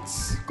are not.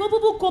 Quand vous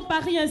vous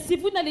comparez ainsi,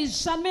 vous n'allez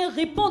jamais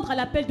répondre à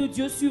l'appel de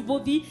Dieu sur vos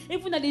vies et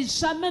vous n'allez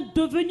jamais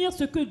devenir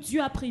ce que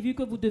Dieu a prévu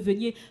que vous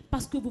deveniez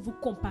parce que vous vous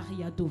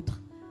comparez à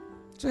d'autres.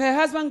 So her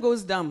husband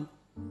goes down,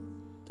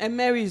 and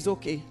Mary is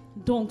okay.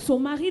 Donc son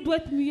mari doit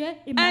être muet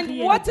et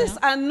Marie And what is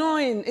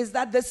annoying is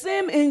that the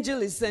same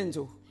angel is sent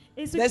to.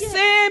 Et ce The qui est-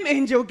 same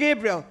angel,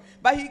 Gabriel,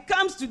 but he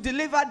comes to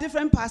deliver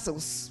different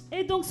parcels.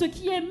 Et donc ce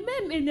qui est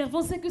même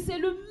énervant, c'est que c'est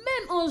le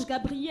même ange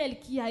Gabriel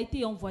qui a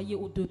été envoyé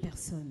aux deux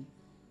personnes.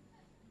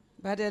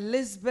 But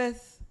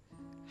Elizabeth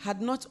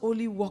had not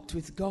only walked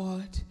with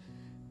God,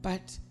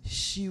 but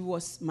she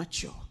was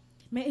mature.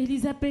 Mais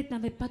Élisabeth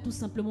n'avait pas tout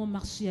simplement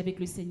marché avec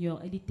le Seigneur,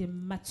 elle était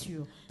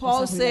mature. dans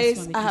Paul sa relation says,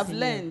 avec I le have Seigneur.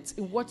 learned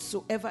in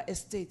whatsoever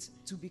estate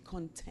to be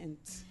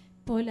content.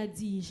 Paul a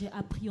dit, j'ai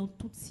appris en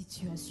toute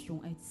situation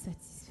à être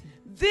satisfait.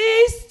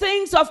 These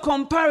things of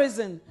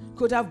comparison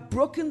could have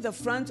broken the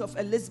front of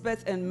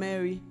Elizabeth and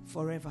Mary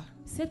forever.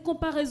 Cette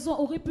comparaison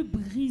aurait pu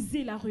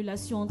briser la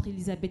relation entre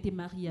Élisabeth et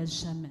Marie à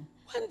jamais.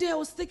 One day I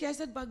was thinking, I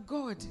said, but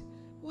God,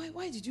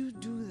 why did you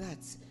do that?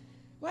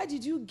 Why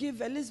did you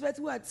give Elizabeth,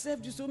 who had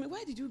served you so much,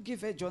 why did you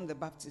give her John the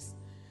Baptist?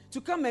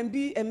 To come and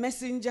be a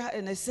messenger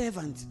and a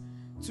servant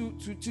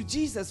to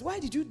Jesus. Why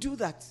did you do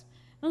that?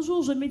 Un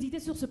jour, je méditais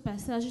sur ce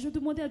passage et je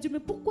demandais à Dieu,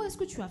 mais pourquoi est-ce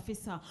que tu as fait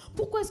ça?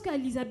 Pourquoi est-ce qu'à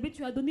Élisabeth,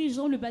 tu as donné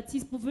Jean le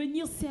Baptiste pour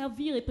venir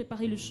servir et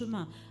préparer le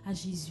chemin à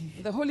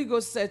Jésus? The Holy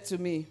Ghost said to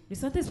me, Le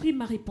Saint-Esprit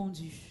m'a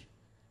répondu.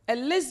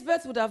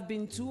 Elizabeth would have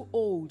been too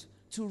old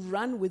to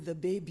run with the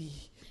baby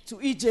to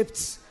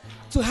Egypt,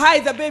 to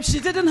hide the baby. She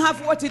didn't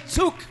have what it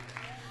took.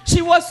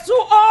 She was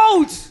too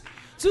old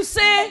to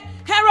say,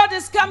 Herod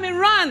is coming,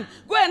 run,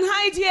 go and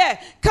hide here,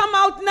 come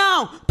out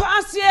now,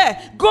 pass here,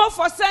 go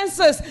for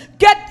census,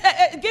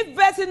 give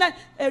birth in that.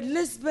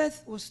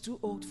 Elizabeth was too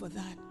old for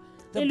that.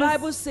 The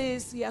Bible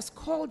says he has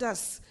called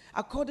us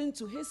according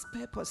to his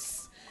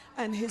purpose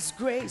and his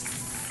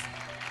grace.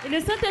 Et le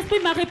Saint-Esprit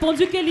m'a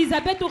répondu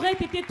qu'Élisabeth aurait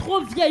été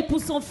trop vieille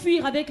pour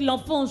s'enfuir avec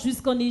l'enfant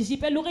jusqu'en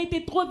Égypte. Elle aurait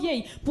été trop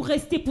vieille pour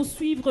rester pour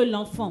suivre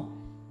l'enfant.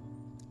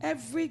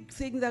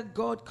 Everything that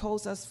God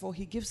calls us for,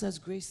 he gives us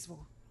grace for.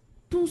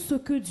 Tout ce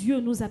que Dieu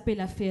nous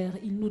appelle à faire,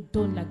 il nous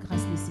donne la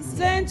grâce nécessaire.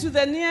 Turn to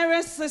the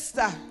nearest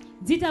sister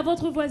Dites à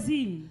votre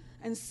voisine,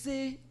 and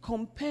say,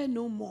 compare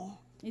no more.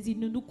 et dites,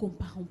 ne nous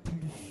comparons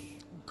plus.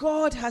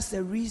 God has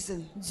a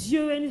reason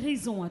Dieu a une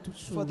raison à toutes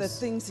for the choses,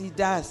 things he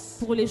does.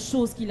 pour les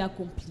choses qu'il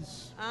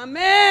accomplit.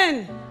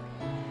 Amen.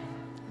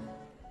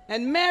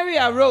 And Mary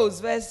arose,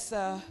 verse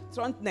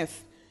 39.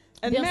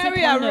 And Verset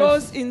Mary 39.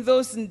 arose in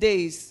those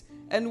days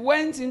and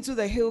went into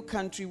the hill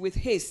country with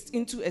haste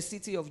into a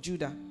city of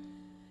Judah,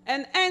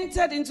 and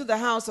entered into the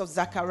house of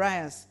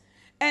Zacharias,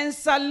 and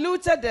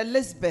saluted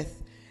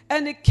Elizabeth.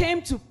 And it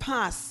came to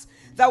pass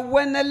that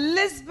when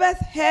Elizabeth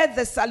heard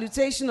the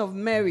salutation of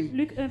Mary,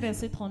 Luc 1,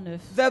 verset 39.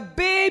 the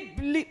babe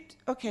leaped.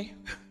 Okay.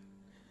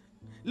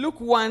 Luke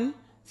 1,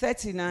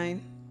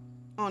 39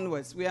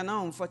 onwards. We are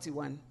now on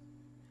 41.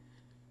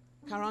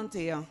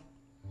 41.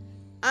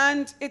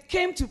 And it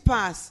came to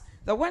pass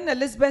that when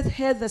Elizabeth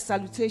heard the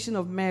salutation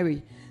of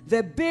Mary,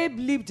 the babe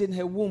leaped in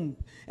her womb,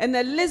 and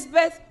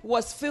Elizabeth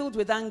was filled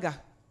with anger.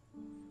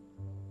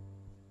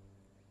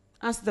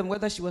 Ask them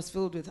whether she was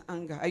filled with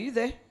anger. Are you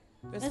there?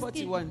 Verse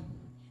 41.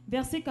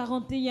 Verset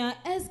 41.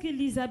 Est-ce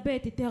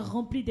qu'Élisabeth était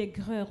remplie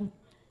d'aigreur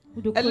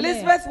ou de colère?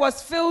 Elizabeth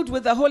was filled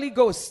with the Holy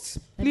Ghost.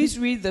 Please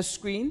read the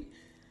screen.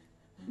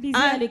 Lisez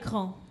à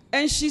l'écran.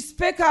 And she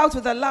spake out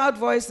with a loud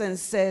voice and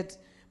said,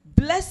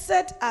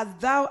 Blessed art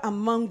thou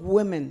among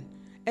women,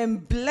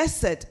 and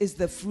blessed is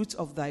the fruit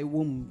of thy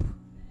womb.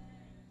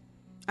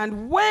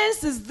 And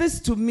whence is this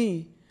to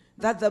me,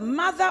 that the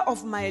mother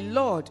of my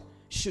Lord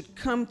should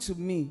come to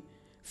me?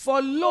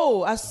 For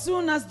lo, as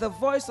soon as the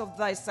voice of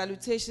thy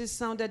salutation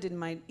sounded in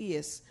mine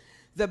ears,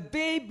 the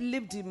babe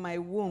leaped in my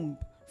womb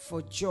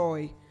for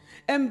joy.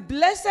 And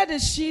blessed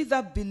is she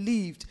that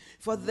believed,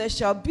 for there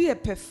shall be a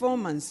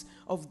performance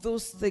of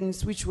those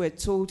things which were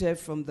told her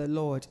from the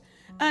Lord.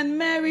 And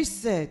Mary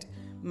said,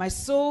 My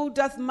soul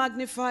doth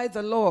magnify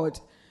the Lord,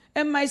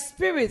 and my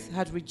spirit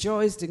hath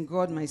rejoiced in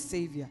God my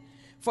Savior.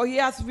 For he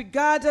hath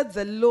regarded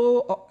the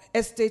low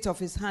estate of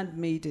his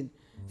handmaiden.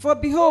 For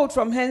behold,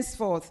 from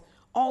henceforth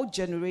all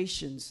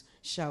generations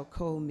shall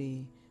call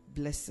me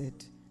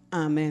blessed.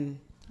 Amen.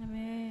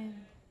 Amen.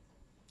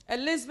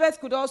 Elizabeth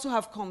could also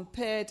have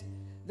compared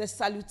the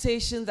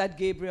salutation that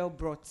Gabriel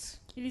brought.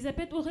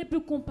 Élisabeth aurait pu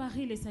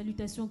comparer les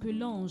salutations que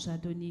l'ange a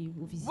données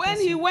aux When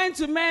he visitations. went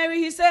to Mary,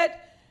 he said,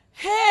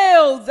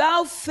 Hail,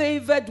 thou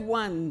favored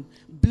one,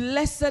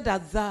 blessed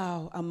art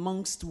thou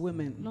amongst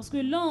women. Lorsque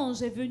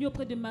l'ange est venu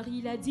auprès de Marie,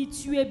 il a dit,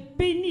 tu es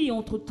bénie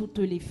entre toutes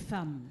les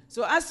femmes.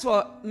 So as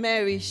for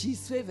Mary,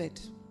 she's favored.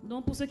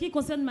 Donc pour ce qui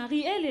concerne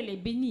Marie, elle est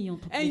bénie en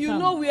toutes And les you femmes.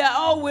 know we are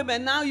all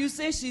women. Now you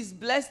say she's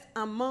blessed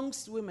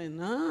amongst women.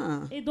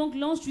 Ah. Et donc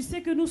l'ange, tu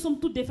sais que nous sommes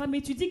toutes des femmes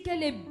et tu dis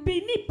qu'elle est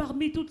bénie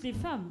parmi toutes les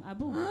femmes. Ah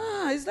bon?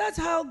 Ah, is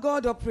that how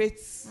God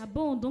operates? Ah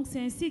bon, donc c'est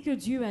ainsi que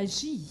Dieu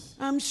agit.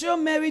 I'm sure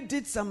Mary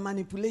did some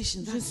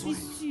manipulation. Je That's suis why.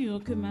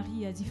 sûre que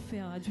Marie a dû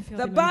faire The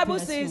des Bible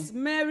manipulations. says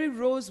Mary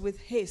rose with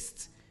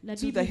haste La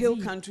to Bible the hill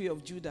dit country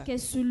of Judah. qu'elle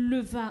se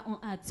leva en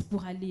hâte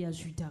pour aller à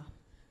Juda.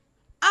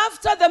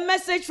 After the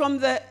message from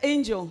the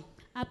angel,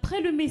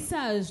 Après le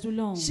message de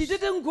l'ange, she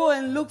didn't go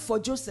and look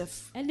for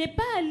Joseph elle n'est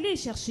pas allée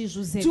chercher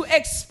Joseph to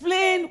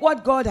explain what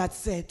God had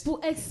said. pour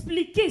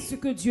expliquer ce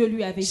que Dieu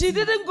lui avait She dit.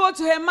 didn't go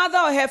to her mother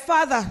or her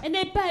father, Elle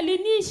n'est pas allée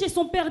ni chez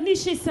son père ni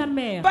chez sa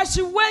mère. but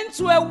she went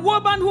to a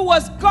woman who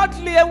was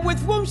godly and with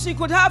whom she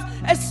could have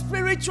a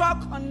spiritual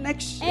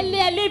connection. Elle est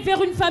allée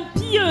vers une femme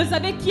pieuse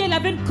avec qui elle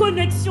avait une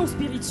connexion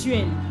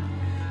spirituelle.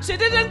 She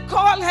didn't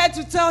call her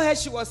to tell her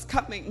she was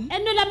coming.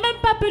 Elle ne l'a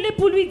même pas appelée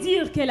pour lui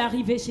dire qu'elle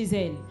arrivait chez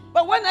elle.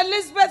 But when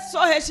Elizabeth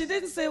saw her, she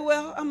didn't say,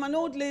 well, I'm an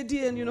old lady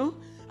and,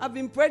 I've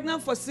been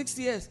pregnant for 6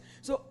 years.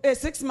 So,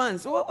 6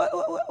 months.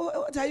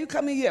 What are you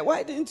coming here?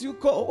 Why didn't you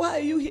call? Why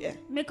are you here?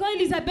 Mais quand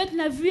Elisabeth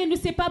l'a vue, elle ne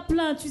s'est pas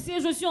plainte. Tu sais,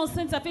 je suis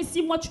enceinte, ça fait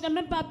 6 mois, tu n'as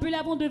même pas appelé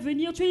avant de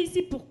venir. Tu es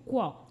ici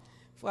pourquoi?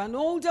 For an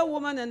older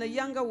woman and a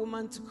younger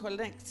woman to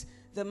connect,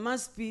 there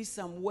must be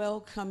some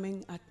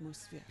welcoming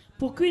atmosphere.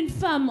 Pour qu'une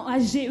femme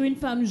âgée ou une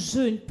femme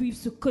jeune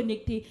puisse se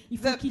connecter, il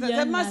faut qu'il y ait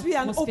There une must be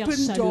an atmosphère open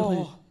chaleureuse.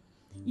 door.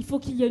 Il faut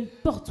qu'il y ait une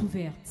porte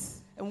ouverte.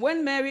 And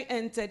when Mary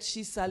entered,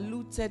 she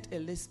saluted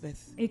Elizabeth.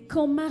 Et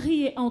quand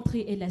Marie est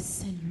entrée, elle a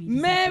salué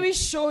Elisabeth. Mary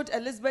showed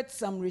Elizabeth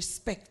some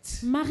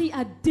respect. Marie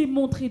a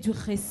démontré du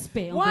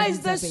respect envers Why is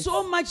there Elisabeth.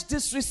 so much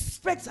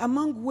disrespect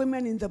among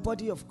women in the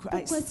body of Pourquoi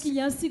est-ce Christ? qu'il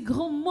y a un si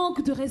grand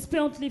manque de respect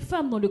entre les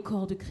femmes dans le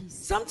corps de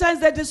Christ? Sometimes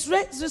the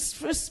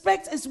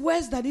disrespect is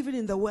worse than even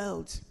in the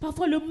world.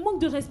 Parfois, le manque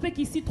de respect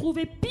qui s'y trouve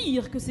est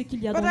pire que ce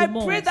qu'il y a But dans I le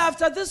monde. pray that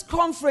after this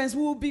conference,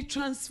 we will be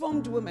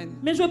transformed women.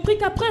 Mais je prie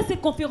qu'après ces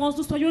conférences,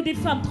 nous soyons des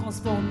femmes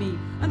transformées.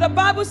 And the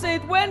Bible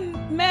said when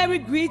Mary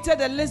greeted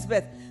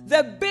Elizabeth,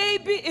 the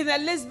baby in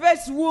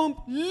Elizabeth's womb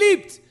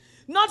leaped,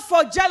 not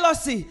for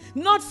jealousy,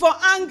 not for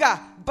anger,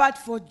 but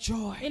for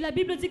joy. Et la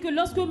Bible dit que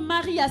lorsque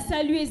Marie a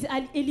salué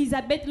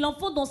Élisabeth,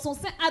 l'enfant dans son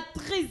sein a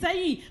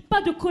tressailli,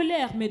 pas de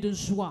colère, mais de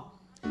joie.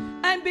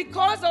 And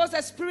because there was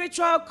a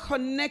spiritual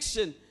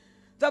connection,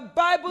 the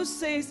Bible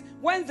says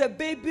when the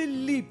baby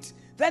leaped,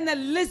 then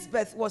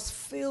Elizabeth was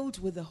filled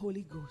with the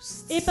Holy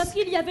Ghost. Et parce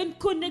qu'il y avait une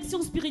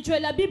connexion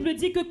spirituelle, la Bible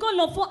dit que quand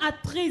l'enfant a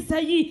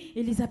tressailli,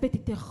 Élisabeth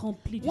était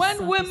remplie du When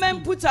women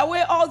Saint-Esprit. put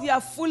away all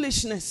their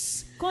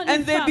foolishness Quand les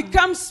and they femmes-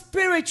 become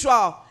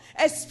spiritual,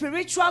 a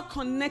spiritual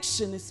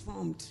connection is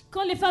formed.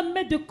 Quand les femmes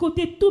mettent de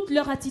côté toute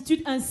leur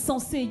attitude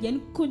insensée, il y a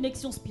une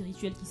connexion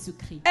spirituelle qui se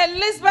crée.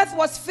 Elizabeth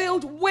was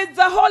filled with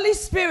the Holy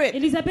Spirit.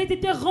 Élisabeth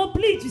était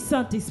remplie du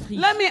Saint-Esprit.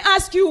 Let me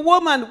ask you,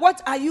 woman, what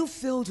are you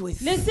filled with?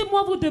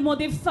 Laissez-moi vous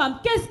demander, femme,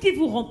 qu'est-ce qui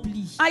vous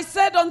remplit? I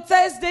said on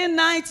Thursday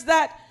night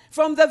that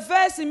from the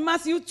verse in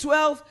Matthew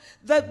 12,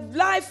 the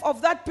life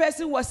of that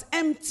person was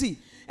empty.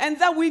 And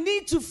that we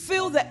need to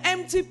fill the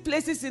empty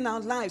places in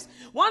our lives.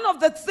 One of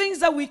the things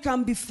that we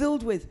can be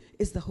filled with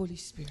is the Holy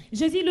Spirit.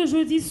 J'ai dit le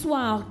jeudi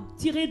soir,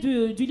 tiré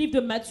du livre de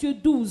Matthieu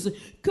 12,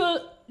 que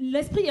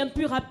l'esprit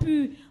impur a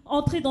pu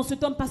entrer dans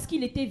cet homme parce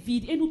qu'il était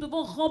vide. Et nous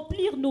devons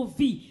remplir nos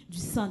vies du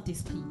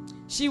Saint-Esprit.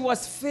 She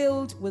was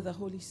filled with the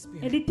Holy Spirit.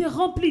 Elle était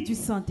remplie du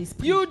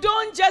Saint-Esprit. You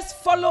don't just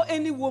follow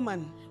any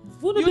woman.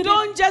 Vous ne, You devez,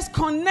 don't just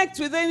connect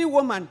with any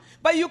woman,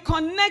 but you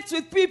connect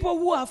with people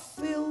who are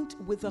filled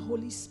with the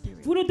Holy Spirit.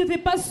 vous ne devez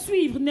pas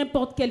suivre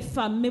n'importe quelle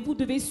femme, mais vous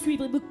devez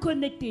suivre et vous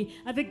connecter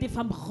avec des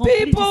femmes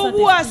remplies du People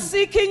who are Saint-Esprit.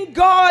 seeking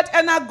God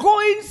and are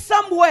going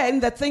somewhere in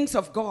the things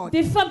of God.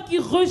 Des femmes qui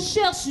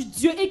recherchent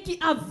Dieu et qui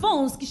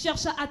avancent, qui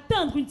cherchent à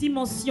atteindre une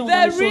dimension dans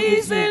The les choses de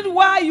Dieu. reason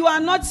why you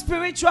are not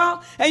spiritual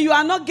and you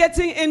are not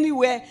getting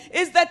anywhere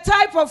is the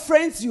type of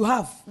friends you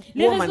have,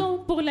 Les woman. raisons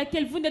pour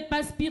lesquelles vous n'êtes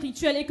pas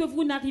spirituel et que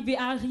vous n'arrivez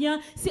à rien,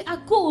 c'est à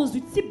cause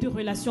du type de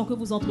relation que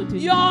vous entretenez.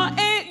 Your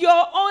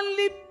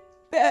only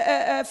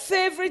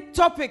favorite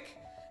topic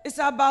is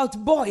about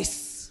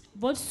boys,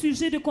 Votre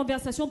sujet de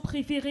conversation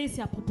préféré,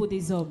 c'est à propos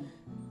des hommes.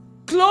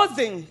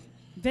 clothing,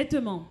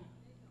 Vêtements.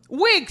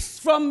 wigs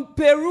from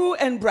Peru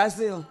and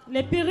Brazil,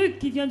 Les perruques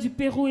qui viennent du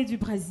Pérou et du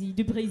Brésil.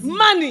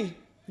 money.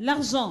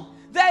 L'argent.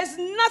 There is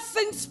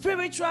nothing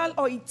spiritual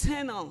or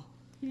eternal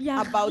Il n'y a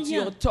about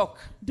rien your talk.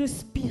 de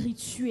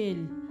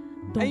spirituel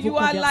dans And vos you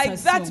are like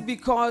that conversations.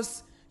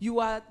 because you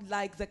are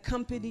like the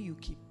company you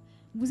keep.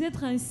 Vous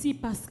êtes ainsi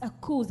à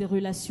cause des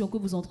relations que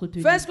vous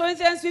entretenez. 1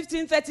 Corinthians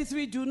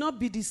 15:33, do not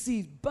be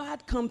deceived.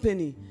 Bad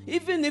company,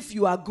 even if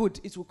you are good,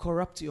 it will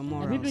corrupt your La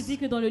Bible morals. dit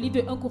que dans le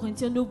livre de 1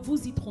 Corinthiens, ne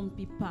vous y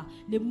trompez pas.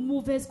 Les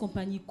mauvaises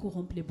compagnies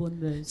corrompent les bonnes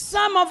mœurs.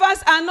 Some of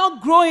us are not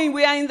growing.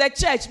 We are in the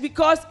church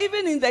because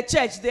even in the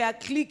church, there are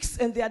cliques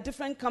and there are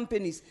different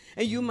companies.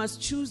 And you must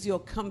choose your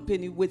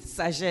company with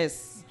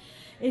sagesse.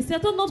 Et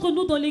certains d'entre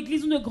nous dans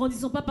l'église, nous ne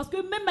grandissons pas parce que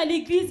même à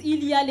l'église,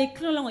 il y a les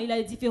clans, il y a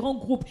les différents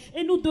groupes.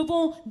 Et nous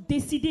devons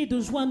décider de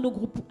joindre nos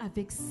groupes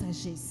avec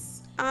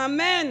sagesse.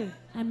 Amen.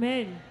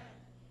 Amen.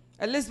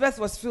 Elizabeth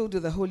was filled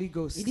with the Holy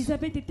Ghost.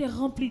 Élisabeth était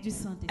remplie du And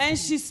Saint-Esprit.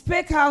 she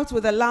spake out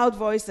with a loud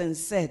voice and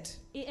said,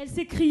 Et elle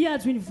s'écria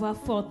d'une voix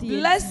forte. Et elle dit,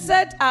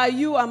 Blessed are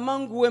you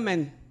among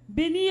women,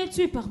 béni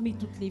es-tu parmi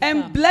toutes les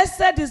and femmes.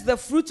 blessed is the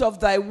fruit of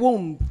thy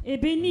womb. Et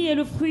béni est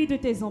le fruit de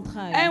tes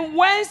entrailles. And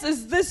whence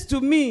is this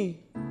to me,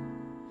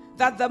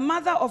 that the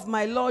mother of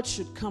my Lord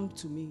should come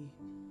to me?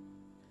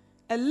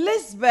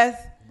 Elizabeth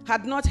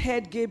had not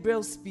heard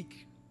Gabriel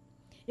speak,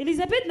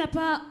 Élisabeth n'a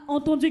pas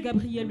entendu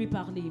Gabriel lui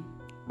parler.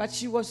 but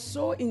she was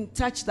so in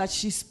touch that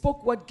she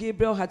spoke what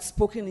Gabriel had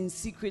spoken in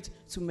secret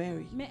to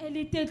Mary. Mais elle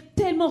était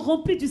tellement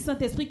remplie du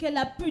Saint-Esprit qu'elle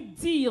a pu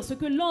dire ce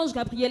que l'ange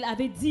Gabriel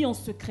avait dit en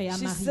secret à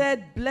She Marie. said,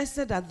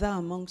 Blessed art thou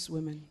amongst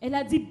women. Elle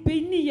a dit,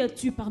 béni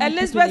es-tu parmi toutes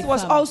Elizabeth les was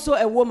femmes. also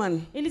a woman,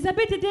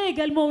 Élisabeth était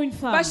également une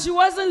femme, but she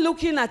wasn't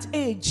looking at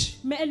age.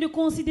 mais elle ne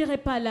considérait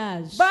pas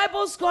l'âge.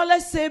 Bible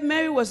scholars say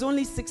Mary was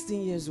only 16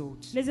 years old.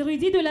 Les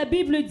érudits de la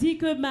Bible disent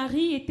que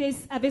Marie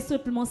avait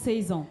simplement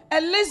 16 ans.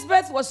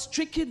 Elizabeth was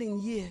stricken in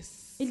years,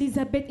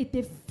 Élisabeth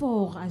était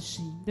fort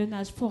âgée, d'un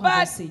âge fort but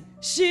avancé.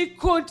 she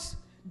could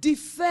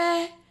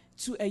defer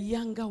to a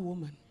younger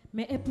woman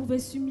Mais elle pouvait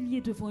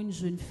s'humilier devant une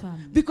jeune femme.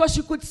 because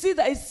she could see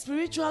that it's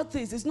spiritual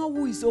things. It's not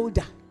who is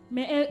older.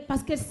 Mais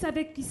parce qu'elle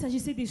savait qu'il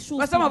s'agissait des choses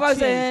But some of us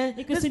spirituelles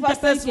say, et que ce this n'était pas une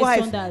pastor's question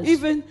wife, d'âge.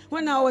 even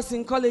when I was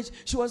in college,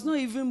 she was not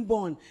even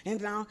born.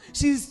 And now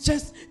she's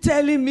just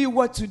telling me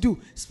what to do.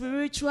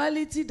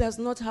 Spirituality does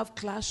not have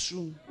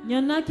classroom. Il y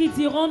en a qui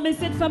diront, mais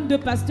cette femme de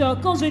pasteur,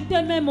 quand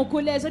j'étais même au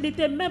collège, elle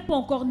n'était même pas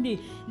encore née.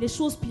 Les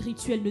choses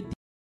spirituelles ne...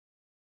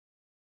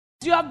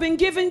 You have been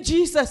given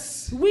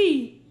Jesus.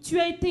 Oui,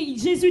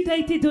 Jésus t'a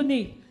été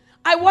donné.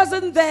 I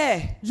wasn't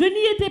there, Je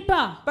n'y étais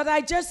pas. but I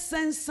just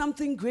sensed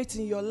something great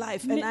in your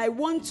life. And Mais- I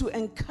want to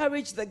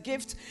encourage the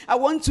gift. I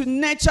want to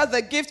nurture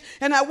the gift.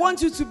 And I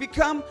want you to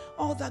become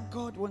all that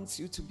God wants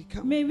you to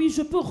become. Mais oui,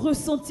 je peux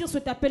ressentir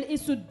cet appel et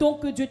ce don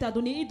que Dieu t'a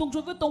donné. Et donc, je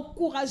veux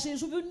t'encourager,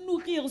 je veux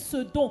nourrir ce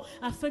don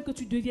afin que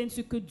tu deviennes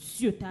ce que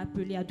Dieu t'a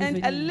appelé à And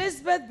devenir.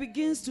 Elizabeth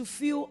begins to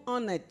feel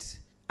honored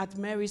at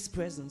Mary's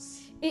presence.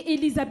 Et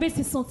Élisabeth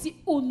s'est sentie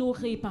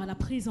honorée par la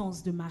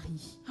présence de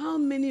Marie. How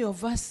many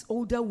of us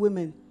older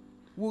women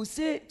will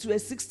say to a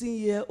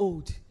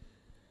 16-year-old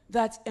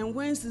that, and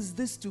whence is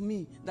this to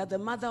me, that the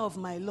mother of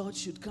my Lord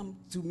should come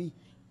to me?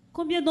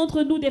 Combien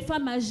d'entre nous, des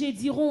femmes âgées,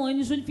 diront à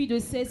une jeune fille de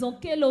 16 ans,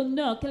 quel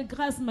honneur, quelle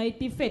grâce m'a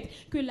été faite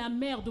que la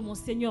mère de mon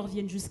Seigneur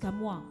vienne jusqu'à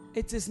moi?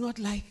 It is not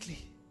likely,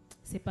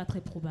 C'est pas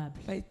très probable.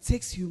 but it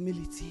takes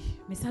humility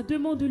Mais ça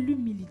demande de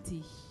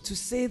l'humilité. to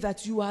say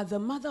that you are the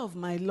mother of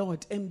my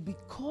Lord, and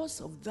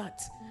because of that,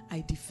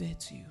 I defer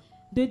to you.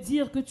 De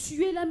dire que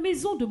tu es la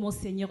maison de mon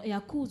Seigneur et à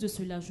cause de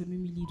cela, je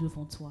m'humilie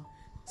devant toi.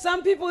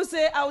 Some people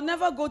say, I'll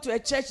never go to a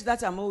church that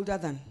I'm older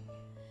than.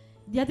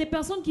 Il y a des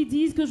personnes qui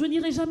disent que je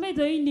n'irai jamais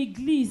dans une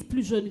église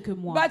plus jeune que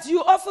moi. But you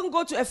often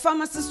go to a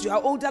pharmacist, you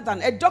are older than.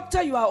 A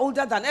doctor, you are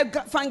older than. A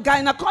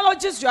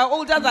gynecologist, you are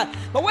older than.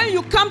 But when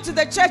you come to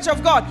the church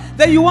of God,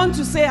 then you want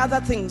to say other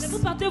Mais things. vous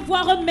partez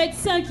voir un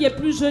médecin qui est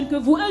plus jeune que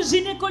vous, un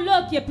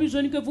gynécologue qui est plus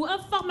jeune que vous, un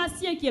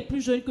pharmacien qui est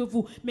plus jeune que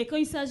vous. Mais quand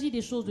il s'agit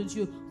des choses de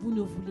Dieu, vous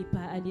ne voulez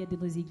pas aller dans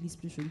des églises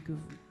plus jeunes que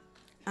vous.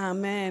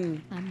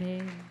 Amen.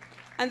 Amen.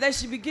 And then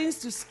she begins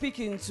to speak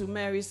into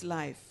Mary's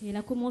life. Et elle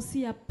a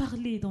commencé à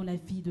parler dans la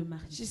vie de She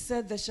Marie.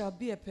 said, There shall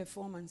be a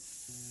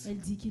performance. Elle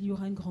dit qu'il y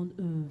aura une grande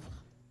œuvre.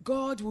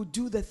 God will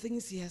do the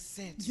things he has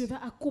said. Dieu va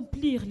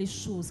accomplir les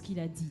choses qu'il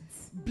a dites.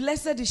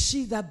 Blessed is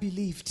she that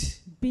believed,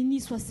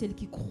 Bénie soit celle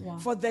qui croit,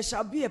 for there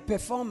shall be a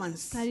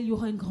performance car il y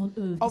aura une grande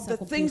œuvre qui of the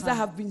things that s'accomplira.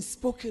 have been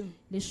spoken.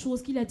 Les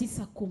choses qu'il a dites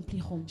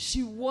s'accompliront.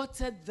 She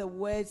watered the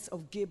words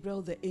of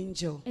Gabriel the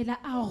angel. Elle a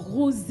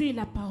arrosé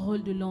la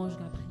parole de l'ange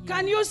Gabriel.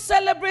 Can you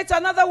celebrate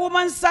another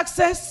woman's Est-ce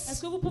success?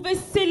 que vous pouvez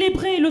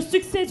célébrer le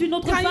succès d'une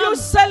autre Can femme? you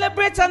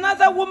celebrate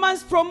another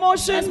woman's Est-ce que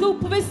promotion? vous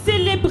pouvez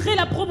célébrer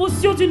la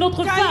promotion d'une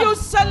autre Can you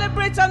femme?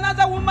 celebrate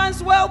another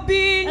woman's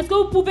well-being? Est-ce que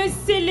vous pouvez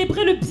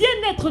célébrer le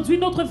bien-être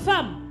d'une autre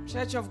femme?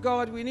 Church of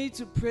God, we need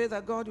to pray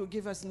that God will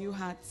give us new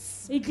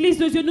hearts, Église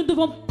de Dieu, nous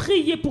devons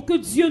prier pour que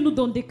Dieu nous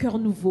donne des cœurs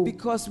nouveaux.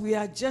 because we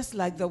are just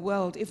like the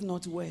world, if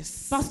not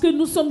worse. Parce que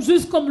nous sommes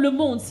juste comme le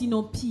monde,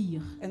 sinon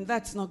pire. And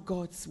that's not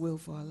God's will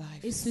for our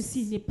Et lives.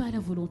 ceci n'est pas la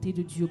volonté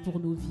de Dieu pour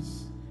nos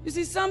vies. You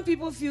see, some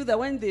people feel that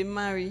when they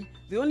marry,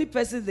 the only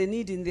person they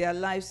need in their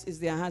lives is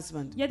their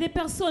husband. Il y a des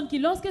personnes qui,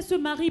 lorsqu'elles se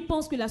marient,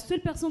 pensent que la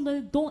seule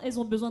personne dont elles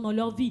ont besoin dans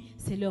leur vie,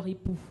 c'est leur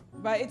époux.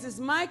 But it is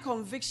my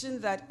conviction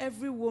that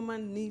every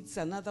woman needs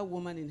another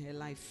woman in her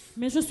life.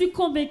 Mais je suis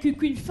convaincue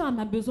qu'une femme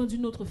a besoin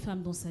d'une autre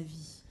femme dans sa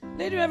vie.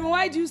 Lady Reverend,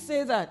 why do you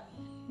say that?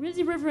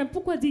 Lady Reverend,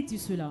 pourquoi dis-tu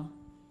cela?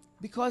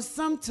 Because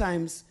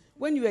sometimes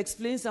when you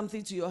explain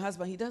something to your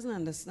husband, he doesn't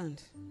understand.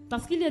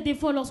 Parce qu'il y a des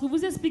fois, lorsque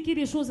vous expliquez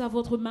des choses à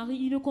votre mari,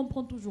 il ne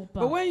comprend toujours pas.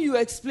 But when you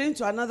explain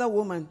to another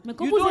woman, Mais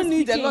quand you vous don't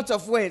need a expliquez- lot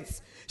of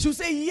words. She'll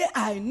say, yeah,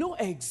 I know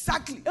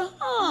exactly.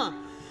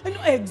 I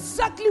know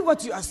exactly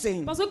what you are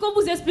saying. Parce que quand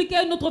vous expliquez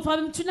à une autre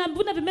femme,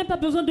 vous n'avez même pas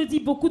besoin de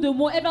dire beaucoup de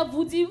mots. Elle va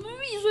vous dire,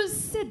 oui, je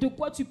sais de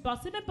quoi tu parles.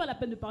 C'est même pas la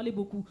peine de parler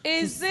beaucoup.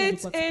 Je Is sais de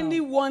it quoi tu any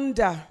parles.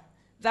 wonder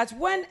that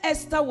when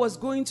Esther was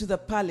going to the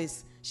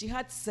palace, she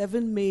had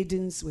 7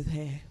 maidens with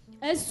her?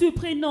 Est-ce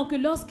surprenant que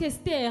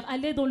lorsqu'Esther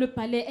allait dans le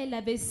palais, elle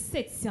avait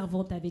 7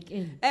 servantes avec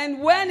elle. And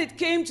when it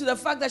came to the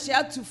fact that she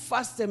had to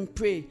fast and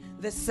pray,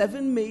 the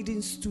 7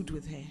 maidens stood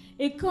with her.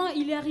 Et quand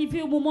il est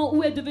arrivé au moment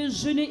où elle devait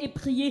jeûner et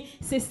prier,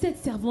 ces 7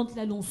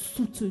 servantes-là l'ont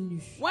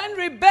soutenue. When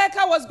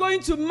Rebecca was going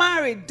to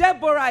marry,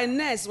 Deborah and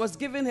Ness was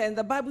given her, and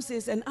the Bible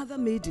says, and other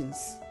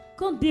maidens.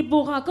 Quand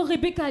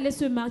Rebecca allait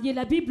se marier,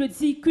 la Bible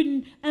dit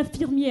qu'une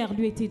infirmière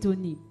lui était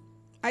donnée.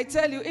 I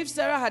tell you, if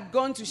Sarah had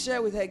gone to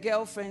share with her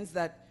girlfriends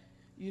that,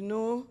 you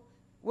know,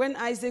 when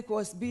Isaac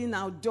was being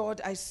outdoored,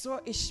 I saw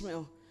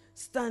Ishmael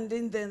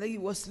standing there, and he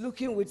was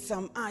looking with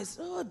some eyes.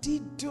 Oh,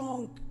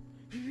 didonk,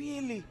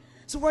 really?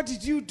 So what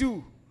did you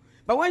do?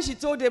 But when she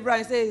told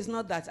Abraham, said, it's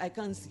not that. I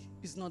can't see.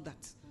 It's not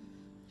that.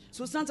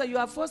 So Santa, you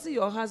are forcing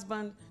your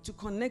husband to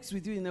connect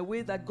with you in a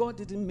way that God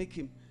didn't make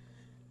him.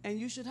 And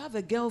you should have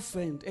a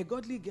girlfriend, a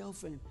godly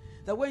girlfriend,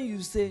 that when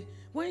you say,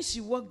 when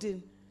she walked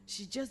in,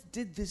 she just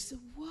did this. Say,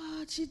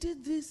 what? She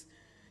did this?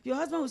 Your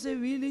husband will say,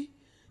 really?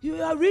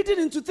 You are reading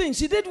into things.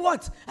 She did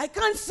what? I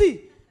can't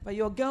see. But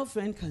your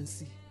girlfriend can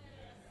see.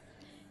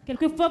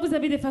 Quelquefois, vous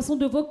avez des façons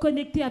de vous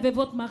connecter avec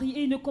votre mari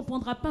et il ne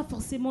comprendra pas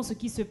forcément ce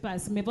qui se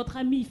passe, mais votre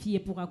ami fille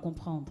pourra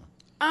comprendre.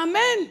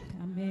 Amen.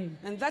 Amen.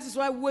 And that is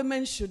why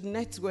women should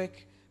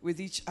network with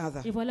each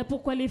other. Et voilà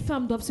pourquoi les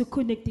femmes doivent se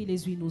connecter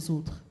les unes aux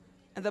autres.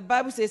 And the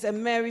Bible says,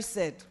 and Mary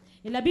said,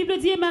 Et la Bible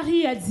dit, et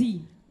Marie a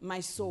dit,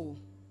 my soul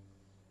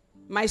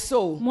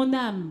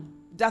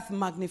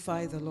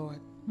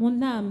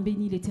mon âme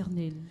bénit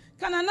l'Éternel.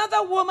 Can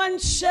another woman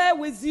share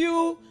with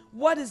you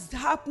what is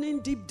happening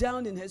deep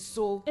down in her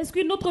soul? Est-ce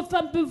qu'une autre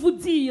femme peut vous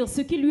dire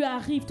ce qui lui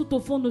arrive tout au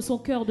fond de son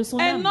cœur, de son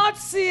And âme, not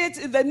see it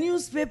in the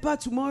newspaper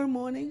tomorrow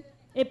morning?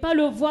 et pas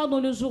le voir dans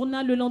le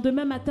journal le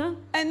lendemain matin,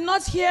 And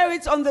not hear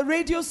it on the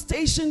radio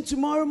station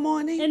tomorrow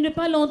morning? et ne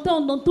pas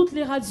l'entendre dans toutes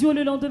les radios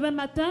le lendemain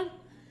matin?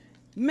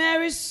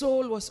 Mary's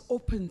soul was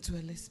open to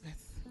Elizabeth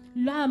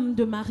L'âme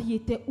de Marie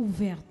était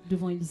ouverte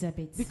devant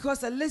Élisabeth.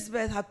 because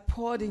Elizabeth had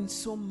poured in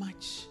so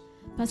much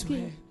Parce to que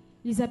her.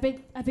 Élisabeth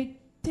avait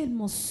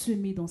tellement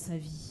semé dans sa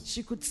vie.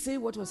 She could say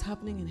what was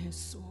happening in her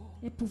soul.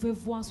 Elle pouvait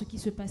voir ce qui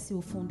se passait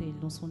au fond d'elle,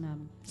 dans son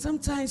âme.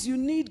 Sometimes you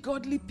need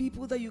godly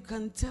people that you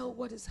can tell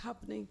what is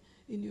happening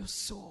in your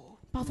soul.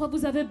 Parfois,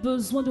 vous avez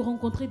besoin de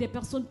rencontrer des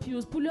personnes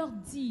pieuses pour leur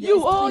dire.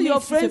 You, all exprimer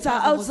your ce qui se friends passe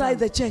are dans vos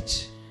outside âmes. the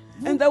church.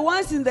 And the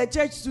ones in the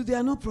church too, they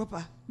are not proper.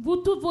 Vous,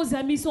 tous vos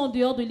amis sont en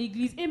dehors de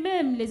l'église. Et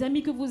même les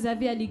amis que vous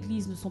avez à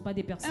l'église ne sont pas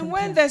des personnes And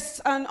when pieuses.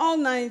 there's an all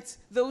night,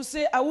 they will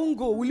say, I won't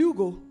go. Will you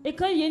go? Et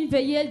quand il y a une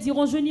veillée, elles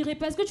diront, je n'irai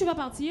pas. Est-ce que tu vas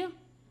partir?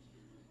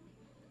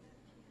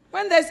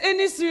 When there's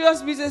any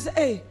serious business,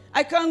 hey,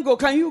 I can't go.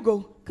 Can you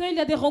go? Quand il y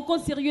a des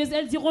rencontres sérieuses,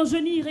 elles diront, je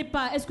n'irai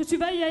pas. Est-ce que tu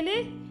vas y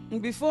aller? And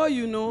before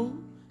you know,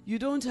 you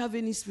don't have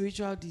any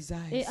spiritual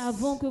desires. Et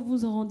avant que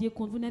vous en rendiez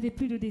compte, vous n'avez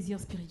plus de désir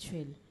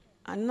spirituel.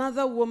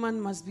 Another woman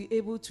must be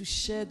able to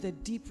share the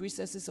deep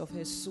recesses of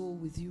her soul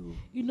with you.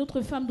 Une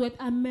autre femme doit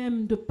être à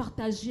même de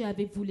partager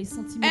avec vous les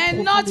sentiments And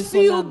profonds not de son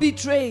feel âme.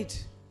 betrayed.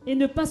 Et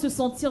ne pas se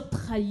sentir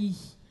trahi.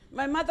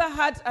 My mother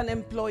had an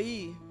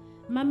employee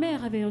Ma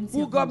mère avait une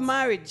who got servante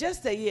married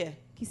just a year.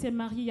 qui s'est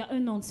mariée il y a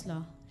 1 an de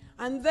cela.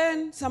 And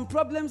then some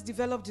problems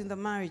developed in the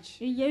marriage.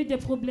 Et il y a eu des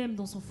problèmes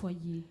dans son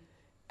foyer.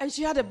 And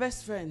she had a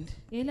best friend.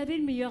 Et elle avait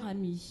une meilleure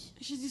amie.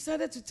 She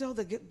decided to tell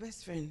the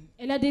best friend.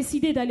 Elle a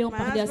décidé d'aller en My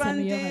parler à sa husband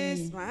meilleure this,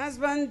 amie. my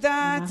husband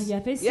that. Mon mari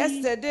a fait ci.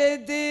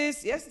 Yesterday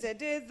this,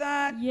 yesterday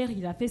that. Hier,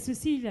 il a fait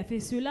ceci, il a fait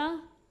cela.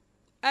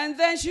 And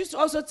then she used to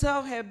also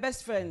tell her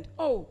best friend,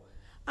 oh,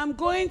 I'm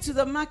going to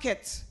the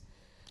market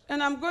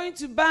and I'm going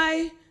to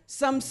buy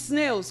some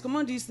snails. Come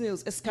on, these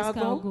snails.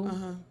 Escargot.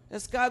 Escargot.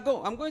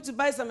 Escargot. I'm going to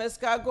buy some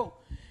escargot.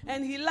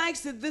 And he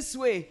likes it this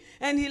way.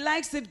 And he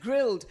likes it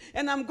grilled.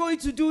 And I'm going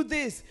to do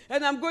this.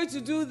 And I'm going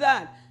to do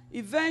that.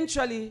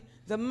 Eventually,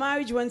 the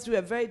marriage went through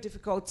a very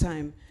difficult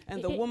time.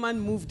 And the woman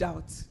moved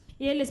out.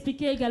 Et elle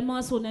expliquait également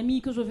à son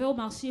amie que je vais au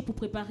marché pour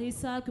préparer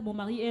ça, que mon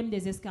mari aime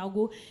des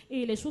escargots.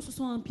 Et les choses se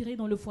sont empirées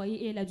dans le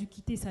foyer et elle a dû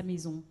quitter sa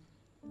maison.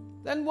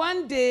 Then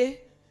one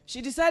day,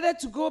 she decided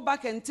to go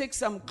back and take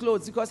some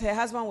clothes because her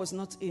husband was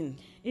not in.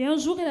 Et un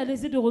jour, elle a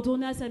décidé de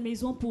retourner à sa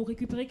maison pour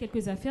récupérer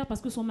quelques affaires parce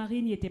que son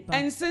mari n'y était pas.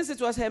 And since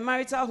it was her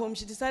marital home,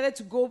 she decided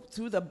to go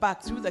through the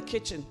back, through the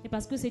kitchen. Et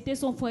parce que c'était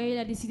son foyer, elle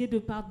a décidé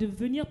de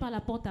venir par la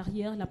porte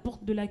arrière, la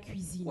porte de la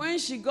cuisine. When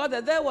she got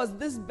there was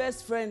this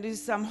best friend with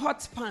some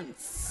hot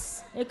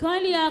pants. Et quand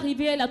elle y est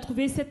arrivée, elle a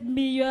trouvé cette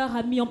meilleure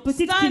amie en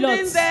petite Standing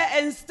culotte,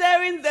 there and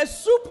stirring the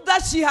soup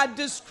that she had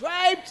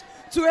described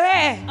to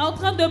her. en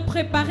train de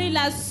préparer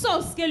la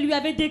sauce qu'elle lui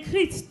avait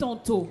décrite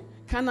tantôt.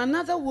 Can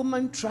another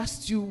woman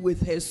trust you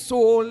with her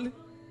soul?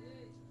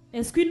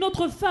 Est-ce qu'une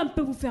autre femme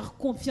peut vous faire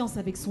confiance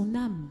avec son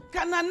âme?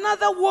 Can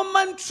another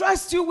woman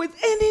trust you with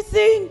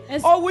anything?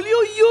 Est-ce- Or will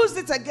you use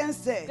it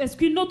against her? Est-ce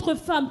qu'une autre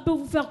femme peut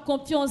vous faire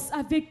confiance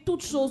avec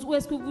toute chose ou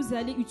est-ce que vous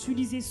allez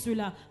utiliser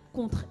cela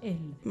contre elle?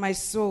 My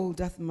soul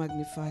doth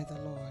magnify the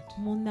Lord.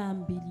 Mon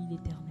âme bénit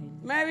l'Éternel.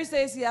 Mary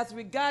says, He hath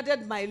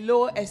regarded my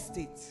low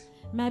estate.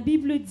 Ma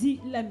Bible dit,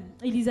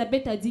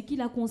 Élisabeth a dit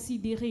qu'il a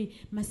considéré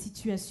ma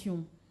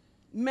situation.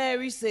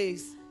 Mary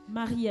says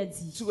Marie a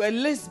dit to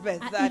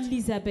Elizabeth à that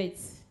Élisabeth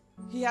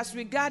He has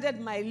regarded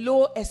my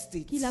low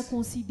estate. qu'il a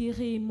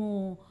considéré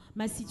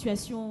ma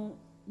situation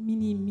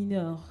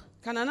mineure.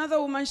 Can another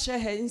woman share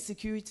her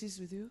insecurities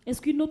with you? Est-ce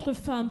qu'une autre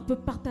femme peut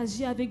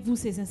partager avec vous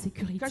ses Can she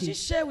insécurités?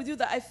 share with you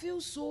that I feel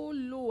so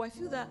low? I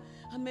feel that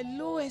I'm a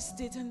low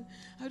estate and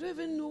I don't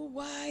even know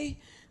why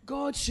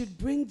God should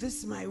bring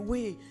this my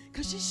way.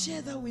 Can she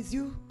share that with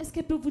you? Est-ce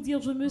qu'elle peut vous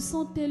dire, je me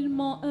sens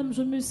tellement humble,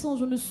 je me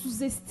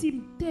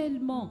sous-estime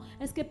tellement.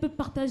 Est-ce qu'elle peut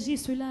partager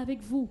cela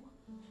avec vous?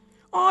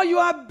 Or you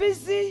are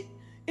busy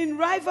in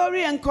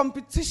rivalry and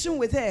competition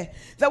with her.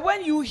 That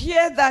when you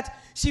hear that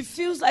she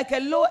feels like a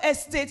low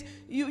estate,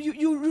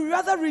 you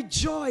rather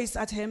rejoice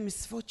at her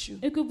misfortune.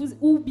 Et que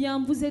ou bien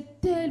vous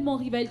êtes tellement en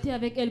rivalité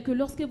avec elle que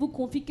lorsqu'elle vous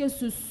confie qu'elle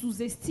se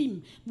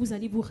sous-estime, vous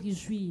allez vous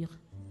réjouir.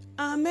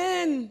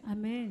 Amen.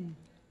 Amen.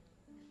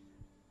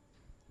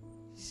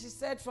 She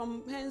said,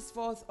 from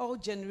henceforth all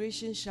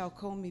generations shall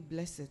call me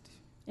blessed.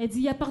 Elle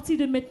dit, à partir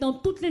de maintenant,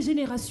 toutes les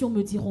générations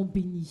me diront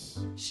béni.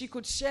 She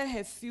could share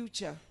her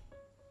future,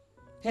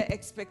 her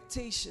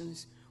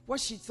expectations, what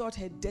she thought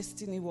her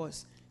destiny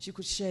was. She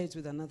could share it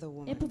with another Elle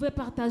woman. pouvait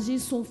partager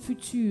son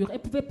futur,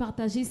 elle pouvait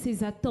partager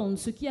ses attentes,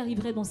 ce qui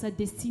arriverait dans sa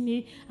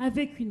destinée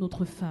avec une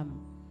autre femme.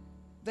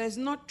 There's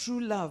not true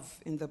love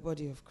in the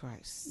body of Il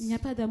Christ. n'y a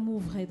pas d'amour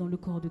vrai dans le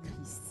corps de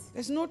Christ.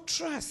 There's no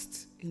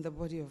trust in the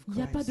body of Il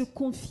n'y a pas de Christ.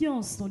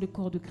 confiance dans le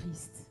corps de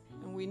Christ.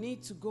 And we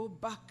need to go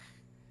back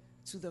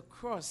to the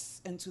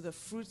cross and to the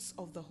fruits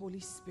of the Holy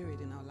Spirit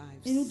in our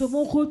Et nous lives.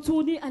 devons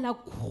retourner à la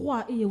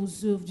croix et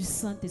aux œuvres du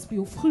Saint-Esprit,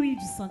 aux fruits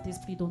du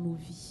Saint-Esprit dans nos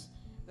vies.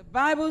 The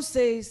Bible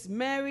says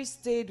Mary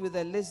stayed with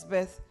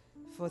Elizabeth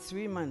for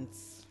 3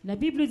 months. La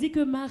Bible dit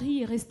que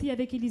Marie est restée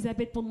avec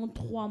Élisabeth pendant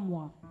 3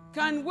 mois.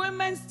 Can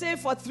women stay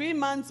for 3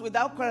 months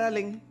without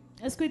quarreling?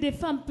 Est-ce que des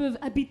femmes peuvent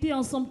habiter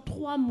ensemble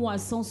 3 mois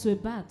sans se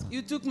battre,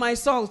 You took my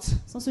salt.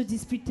 sans se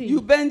disputer?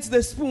 You bent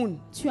the spoon.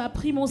 Tu as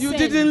pris mon You sel.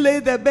 didn't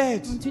lay the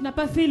bed. Tu n'as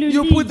pas fait le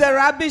You lit. put the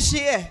rubbish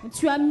here.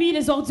 Tu as mis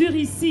les ordures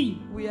ici.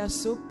 We are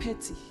so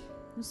petty,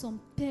 Nous sommes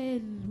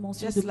tellement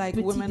sur de just like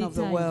petits women of the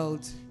détails,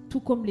 world.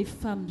 tout comme les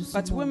femmes de ce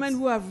But women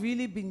monde. who have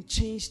really been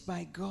changed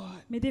by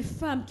God Mais des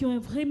femmes qui ont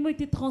vraiment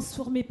été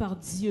transformées par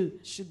Dieu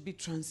should be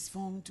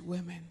transformed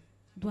women.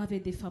 doivent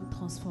être des femmes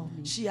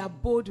transformées. She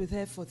abode with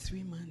her for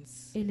 3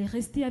 months. Elle est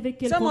restée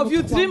avec elle Some pendant of you,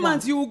 3 3 mois.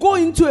 months, you will go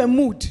into a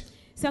mood.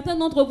 Certains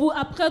d'entre vous,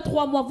 après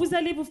 3 mois, vous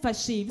allez vous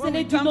fâcher. Vous When allez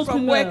we être d'une come autre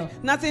from humeur.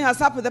 work, nothing has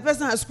happened. The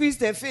person has squeezed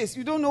their face.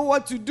 You don't know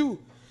what to do.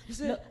 You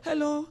say, No.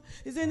 hello,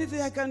 is there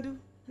anything I can do?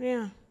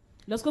 Yeah.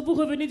 Lorsque vous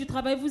revenez du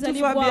travail, vous allez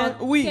Tout va bien.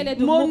 voir Oui, qu'elle est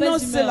de mauvaise humeur.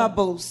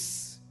 monosyllables.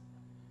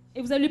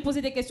 Et vous allez lui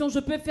poser des questions. Je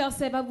peux faire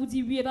ça. Elle va vous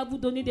dire oui. Elle va vous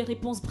donner des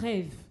réponses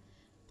brèves.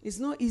 It's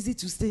not easy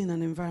to stay in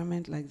an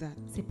environment like that.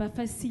 C'est pas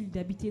facile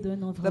d'habiter dans un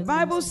The environnement.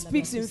 Bible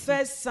semblable speaks in à ceci.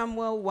 1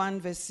 Samuel 1,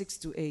 verse 6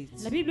 to 8,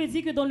 La Bible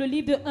dit que dans le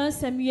livre de 1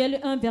 Samuel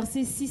 1,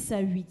 verset 6 à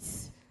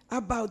 8.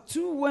 about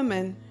 2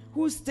 women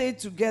who stayed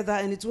together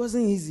and it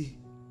wasn't easy.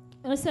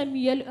 1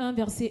 Samuel 1,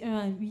 verset 1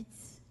 à 8.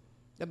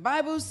 The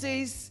Bible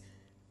says,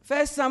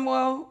 1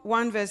 Samuel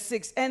 1, verse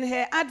 6, and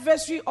her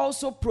adversary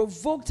also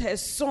provoked her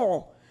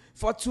sore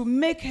for to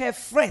make her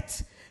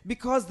fret,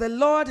 because the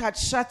Lord had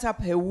shut up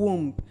her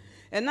womb.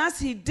 And as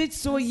he did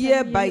so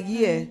year by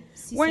year,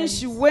 when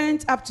she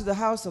went up to the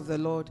house of the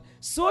Lord,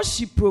 so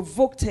she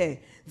provoked her.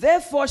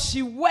 Therefore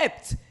she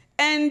wept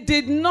and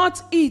did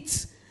not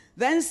eat.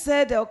 Then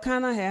said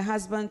Elkanah her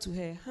husband to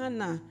her,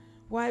 Hannah,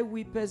 why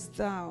weepest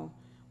thou?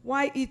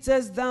 Why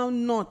eatest thou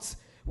not?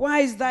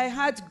 Why is thy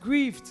heart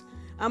grieved?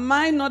 Am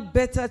I not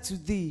better to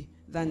thee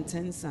than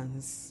 10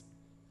 sons?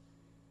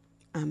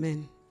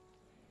 Amen.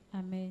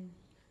 Amen.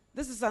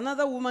 This is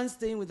another woman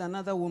staying with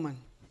another woman.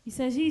 Il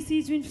s'agit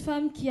ici d'une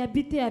femme qui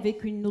habitait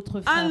avec une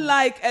autre femme.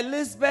 Unlike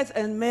Elizabeth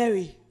and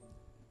Mary.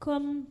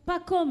 Pas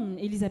comme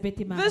Élisabeth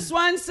et Marie. This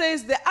one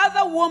says the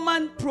other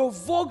woman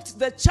provoked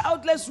the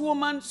childless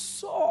woman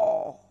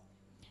sore.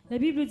 La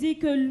Bible dit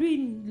que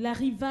l'une, la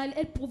rivale,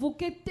 elle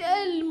provoquait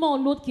tellement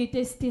l'autre qui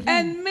était stérile.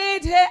 And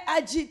made her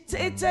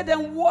agitated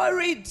and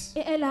worried.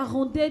 Et elle la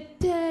rendait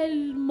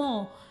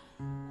tellement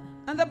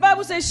And the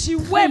Bible says she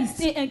wept.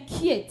 triste et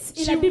inquiète.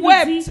 Et She la Bible dit,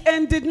 wept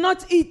and did not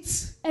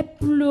eat. elle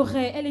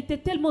pleurait. Elle était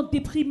tellement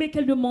déprimée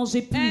qu'elle ne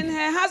mangeait plus. And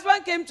her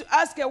husband came to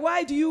ask her,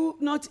 why do you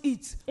not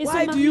eat? Et son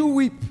Why do mari- you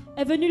weep?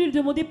 Elle est venue lui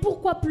demander,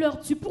 pourquoi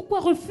pleures-tu?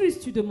 Pourquoi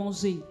refuses-tu de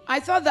manger? I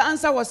thought the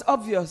answer was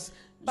obvious.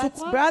 But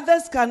crois-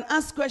 brothers can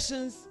ask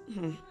questions.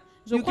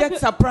 Je You crois get que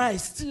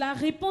surprised. la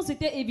réponse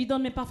était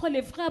évidente, mais parfois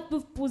les frères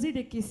peuvent poser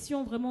des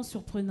questions vraiment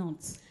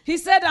surprenantes. He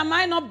said, am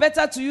I not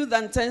better to you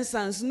than 10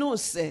 sons? No,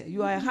 sir.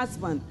 You are a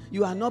husband.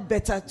 You are not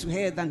better to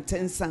her than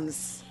 10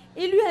 sons.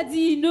 Et lui a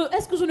dit,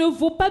 est-ce que je ne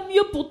vaux pas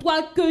mieux pour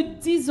toi que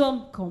 10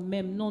 hommes? Quand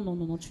même, non,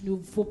 tu ne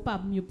vaux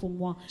pas mieux pour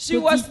moi. She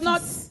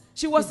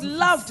was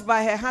loved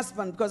by her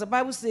husband because the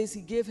Bible says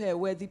he gave her a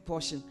worthy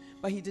portion,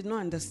 but he did not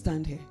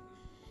understand her.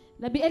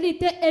 Elle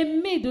était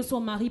aimée de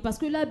son mari parce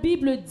que la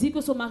Bible dit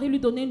que son mari lui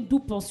donnait une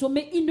double portion,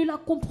 mais il ne la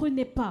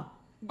comprenait pas.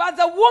 But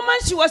the woman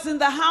she was in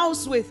the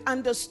house with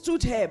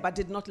understood her but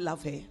did not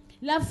love her.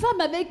 La femme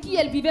avec qui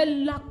elle vivait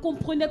la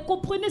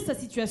comprenait sa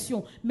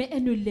situation, mais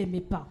elle ne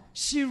l'aimait pas.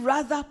 She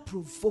rather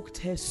provoked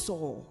her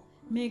sore.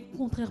 Mais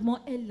contrairement,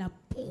 elle l'a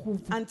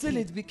provoqué. Until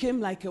it became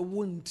like a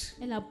wound.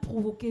 Elle a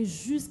provoqué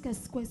jusqu'à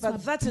ce qu'elle soit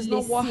But that is blessée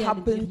not what à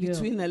happened l'intérieur.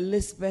 between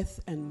Elizabeth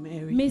and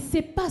Mary. Mais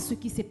c'est pas ce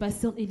qui s'est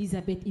passé entre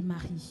Élisabeth et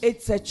Marie.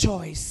 It's a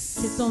choice.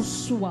 C'est un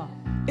choix.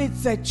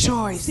 It's a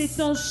choice. C'est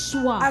un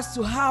choix. As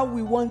to how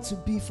we want to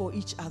be for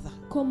each other.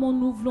 Comment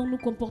nous voulons nous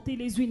comporter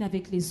les unes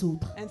avec les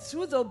autres. And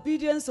through the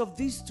obedience of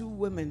these two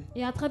women,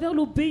 Et à travers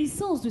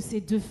l'obéissance de ces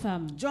deux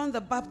femmes, John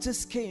the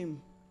Baptist came.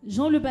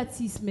 Jean le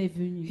Baptiste est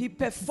venu. He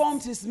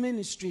performed his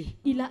ministry.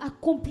 Il a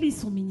accompli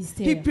son He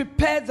ministère.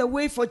 prepared the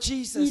way for Il a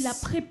Jesus.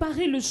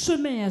 préparé le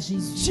chemin à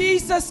Jésus.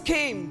 Jesus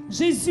came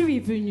Jésus est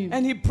venu.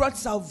 and he brought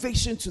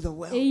salvation to the Et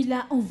world. il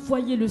a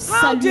envoyé le How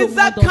salut au did monde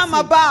that come entier.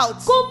 about?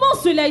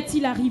 Comment cela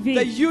est-il The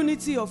arrivé?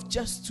 unity of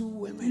just two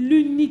women.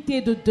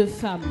 L'unité de deux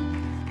femmes.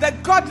 The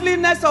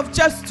godliness of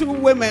just two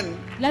women.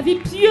 La vie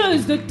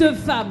pieuse de deux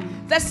femmes.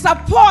 The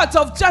support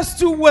of just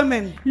two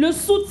women Le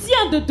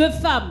soutien de deux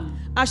femmes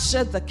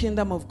ushered the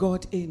kingdom of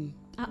God in.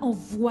 a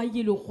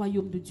envoyé le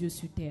royaume de Dieu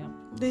sur terre.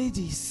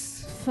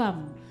 Ladies,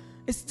 Femmes,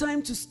 it's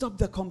time to stop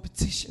the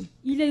competition.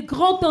 il est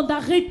grand temps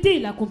d'arrêter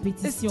la It's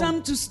compétition.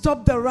 time to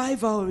stop the Il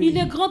rivalry.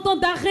 est grand temps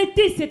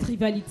d'arrêter cette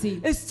rivalité.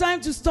 It's time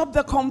to stop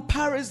the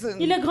comparison.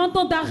 Il est grand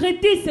temps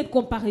d'arrêter cette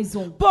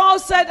comparaison. Paul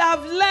said,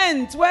 I've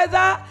learned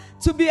whether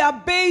to be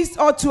abased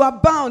or to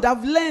abound.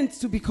 I've learned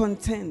to be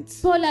content.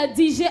 Paul a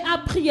dit, j'ai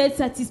appris à être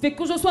satisfait,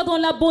 que je sois dans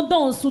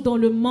l'abondance ou dans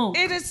le manque.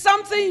 It is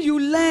something you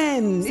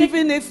learn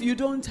even if you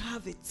don't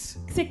have it.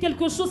 C'est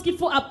quelque chose qu'il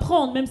faut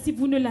apprendre, même si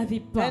vous ne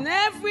l'avez pas. And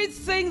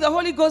everything the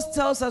Holy Ghost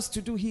tells us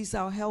to do, He's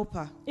our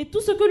helper. Et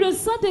tout ce que le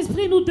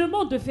Saint-Esprit nous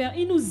demande de faire,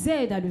 il nous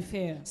aide à le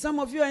faire. Some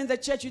of you are in the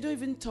church, you don't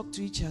even talk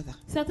to each other.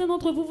 Certains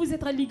d'entre vous, vous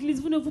êtes à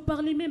l'église, vous ne vous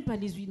parlez même pas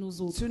les unes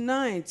aux autres.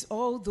 Tonight,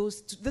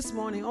 this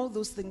morning, all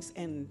those things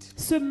end.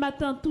 Ce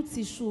matin, toutes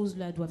ces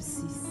choses-là doivent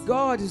cesser.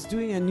 God is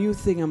doing a new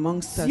thing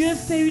amongst Dieu us.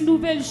 fait une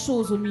nouvelle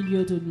chose au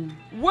milieu de nous.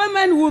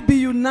 Women will be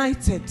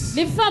united.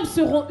 Les femmes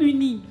seront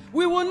unies.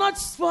 We will not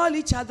spoil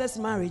each other's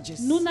marriages.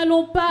 Nous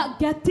n'allons pas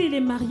gâter les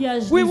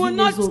mariages We les will unes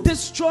not les autres.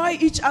 destroy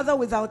each other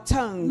with our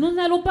tongue. Nous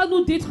n'allons pas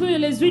nous détruire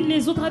les unes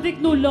les autres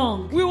avec nos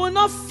langues. We will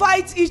not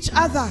fight each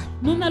other.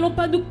 Nous n'allons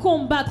pas nous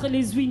combattre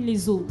les unes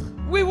les autres.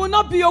 We will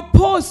not be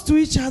opposed to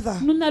each other.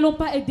 Nous n'allons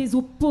pas être des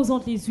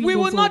opposantes les unes We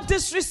aux will not autres.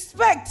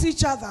 disrespect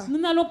each other. Nous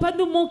n'allons pas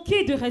nous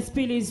manquer de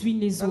respect les unes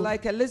les But autres.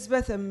 like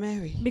Elizabeth and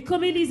Mary, Mais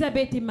comme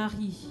Élisabeth et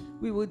Marie,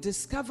 we will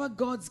discover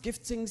God's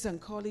giftings and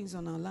callings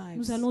on our lives.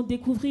 nous allons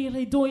découvrir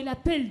les dons et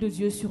l'appel de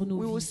Dieu sur nos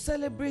We will vies.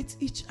 celebrate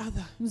each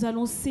other Nous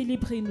allons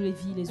célébrer nos vies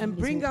les and unes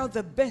les bring autres. out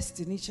the best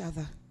in each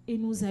other. Et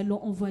nous allons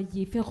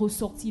faire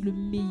ressortir le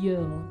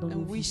meilleur dans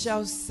nos And we vies.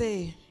 shall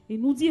say, Et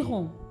nous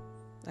dirons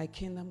Thy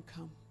kingdom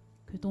come.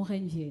 que ton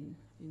règne vienne.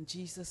 In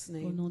Jesus' Au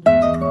name. nom de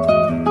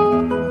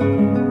Jésus.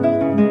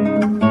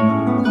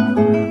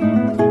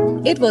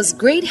 It was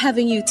great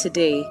having you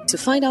today. To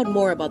find out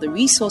more about the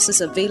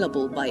resources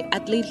available by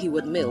Adelaide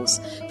Heward Mills,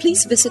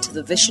 please visit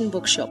the Vision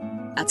Bookshop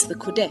at the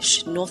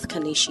Kudesh, North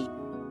Kanishi,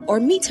 or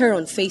meet her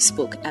on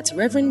Facebook at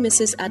Reverend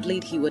Mrs.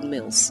 Adelaide Heward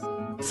Mills.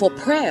 For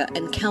prayer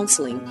and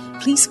counseling,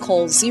 please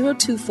call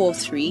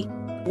 0243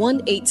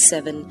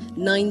 187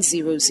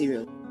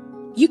 900.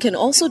 You can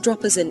also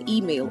drop us an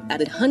email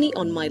at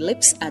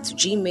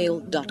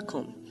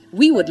honeyonmylips@gmail.com.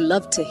 We would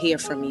love to hear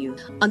from you.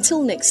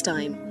 Until next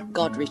time,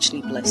 God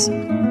richly bless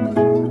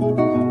you.